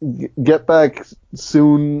get back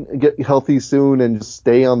soon, get healthy soon and just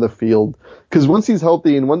stay on the field. Cause once he's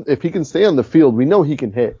healthy and if he can stay on the field, we know he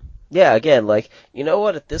can hit. yeah, again, like, you know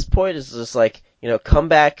what, at this point, is just like, come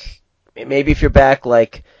back, maybe if you're back,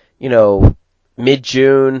 like,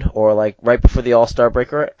 mid-June, or, like, right before the All-Star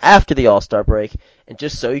break, or after the All-Star break, and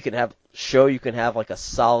just so you can have, like, a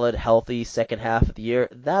solid, healthy second half of the year,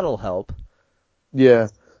 that'll help. Yeah.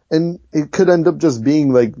 And it could end up just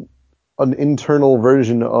being like an internal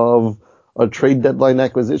version of a trade deadline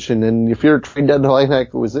acquisition. And if your trade deadline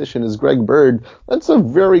acquisition is Greg Bird, that's a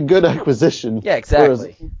very good acquisition. Yeah, Or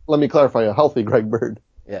exactly. let me clarify, a healthy Greg Bird.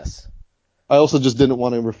 Yes. I also just didn't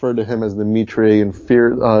want to refer to him as the Mitre and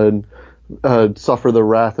suffer the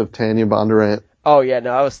wrath of Tanya Bondurant. Oh, yeah,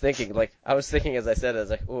 no, I was thinking, as I said, I was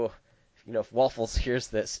like, oh, if Waffles hears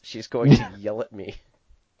this, she's going to yell at me.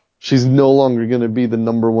 She's no longer going to be the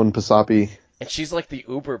number one Pasapi. And she's like the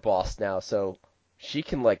Uber boss now, so she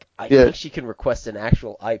can I Yeah, think she can request an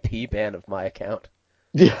actual IP ban of my account.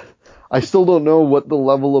 yeah. I still don't know what the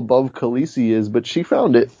level above Khaleesi is, but she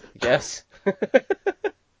found it. Yes.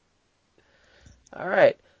 All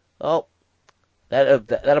right. Well, that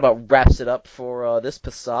about wraps it up for this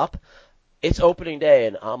PSOP. It's opening day,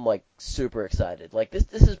 and I'm like super excited. Like this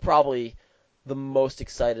is probably the most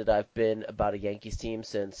excited I've been about a Yankees team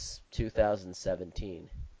since 2017.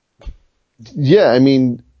 Yeah, I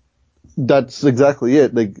mean, that's exactly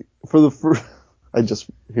it. Like for the first, I just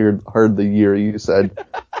heard the year you said.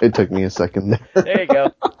 It took me a second there. There you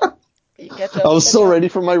go. You catch I up. was Catch so up. ready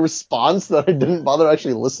for my response that I didn't bother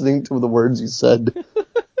actually listening to the words you said.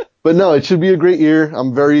 But no, it should be a great year.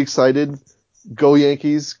 I'm very excited. Go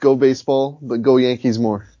Yankees, go baseball, but go Yankees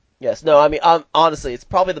more. Yes. No. I mean, honestly, it's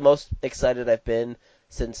probably the most excited I've been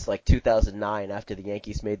since like 2009, after the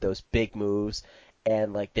Yankees made those big moves,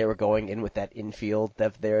 and like they were going in with that infield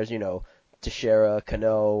that there's Teixeira,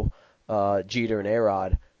 Cano, Jeter, and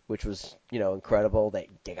Arod, which was incredible.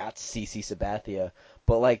 They got CC Sabathia,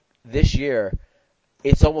 but like this year,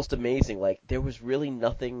 it's almost amazing. Like there was really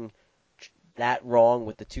nothing that wrong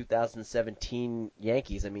with the 2017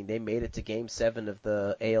 Yankees. I mean, they made it to Game 7 of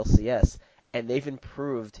the ALCS, and they've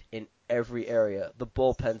improved in every area. The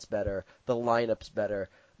bullpen's better, the lineup's better,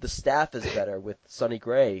 the staff is better with Sonny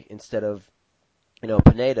Gray instead of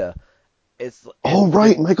Pineda. Oh, And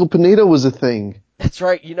right. Michael Pineda was a thing. that's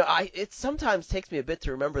right. It sometimes takes me a bit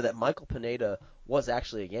to remember that Michael Pineda was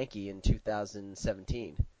actually a Yankee in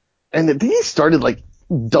 2017. And I think he started like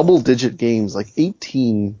double-digit games, like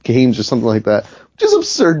 18 games or something like that, which is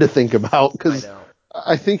absurd to think about I because know.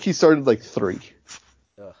 I think he started like 3.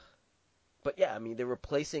 Ugh. But yeah, I mean, they're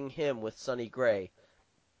replacing him with Sonny Gray.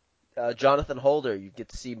 Jonathan Holder, you get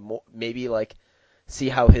to see more, maybe like see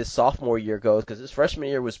how his sophomore year goes because his freshman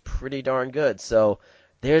year was pretty darn good. So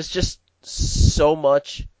there's just so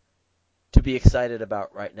much to be excited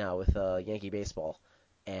about right now with Yankee baseball.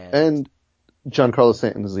 And And Giancarlo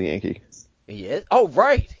Stanton is a Yankee. he is. Oh,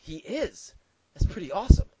 right, he is. That's pretty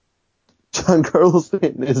awesome. Giancarlo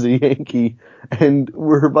Stanton is a Yankee, and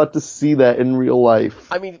we're about to see that in real life.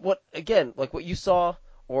 I mean, what again? Like what you saw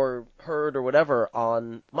or heard or whatever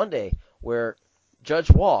on Monday, where Judge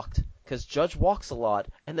walked because Judge walks a lot,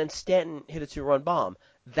 and then Stanton hit a 2-run bomb.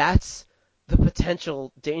 That's the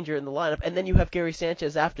potential danger in the lineup, and then you have Gary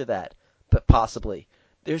Sanchez after that, but possibly.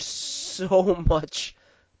 There's so much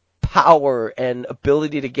power and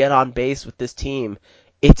ability to get on base with this team.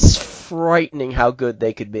 It's frightening how good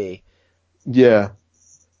they could be. Yeah.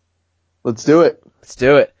 Let's do it. Let's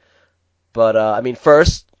do it. But, I mean,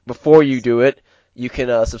 first, before you do it, you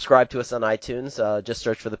can subscribe to us on iTunes. Just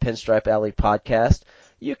search for the Pinstripe Alley podcast.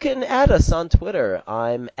 You can add us on Twitter.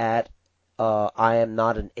 I'm at I am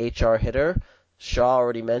not an HR hitter. Shaw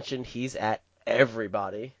already mentioned he's at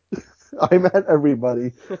everybody. I'm at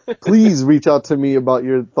everybody. Please reach out to me about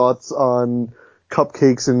your thoughts on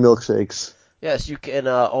cupcakes and milkshakes. Yes, you can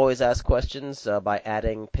always ask questions by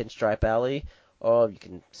adding Pinstripe Alley, or you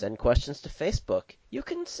can send questions to Facebook. You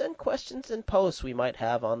can send questions in posts we might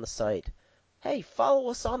have on the site. Hey, follow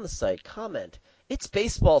us on the site, comment. It's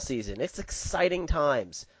baseball season. It's exciting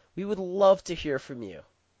times. We would love to hear from you.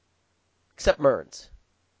 Except Mearns.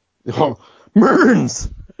 Oh,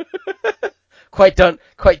 Mearns! Quite done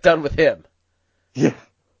with him. Yeah,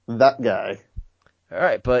 that guy. All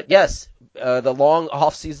right, but yes, the long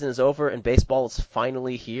off season is over and baseball is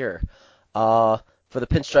finally here. For the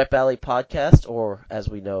Pinstripe Alley podcast, or as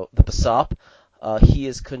we know, the PSOP, he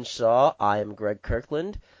is Kun Shaw. I am Greg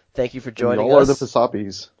Kirkland. Thank you for joining Y'all us. are the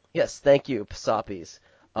Pasopis. Yes, thank you, PSOPies.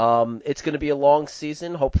 It's going to be a long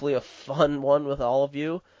season, hopefully a fun one with all of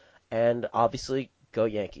you, and obviously, go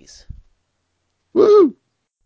Yankees. Woo!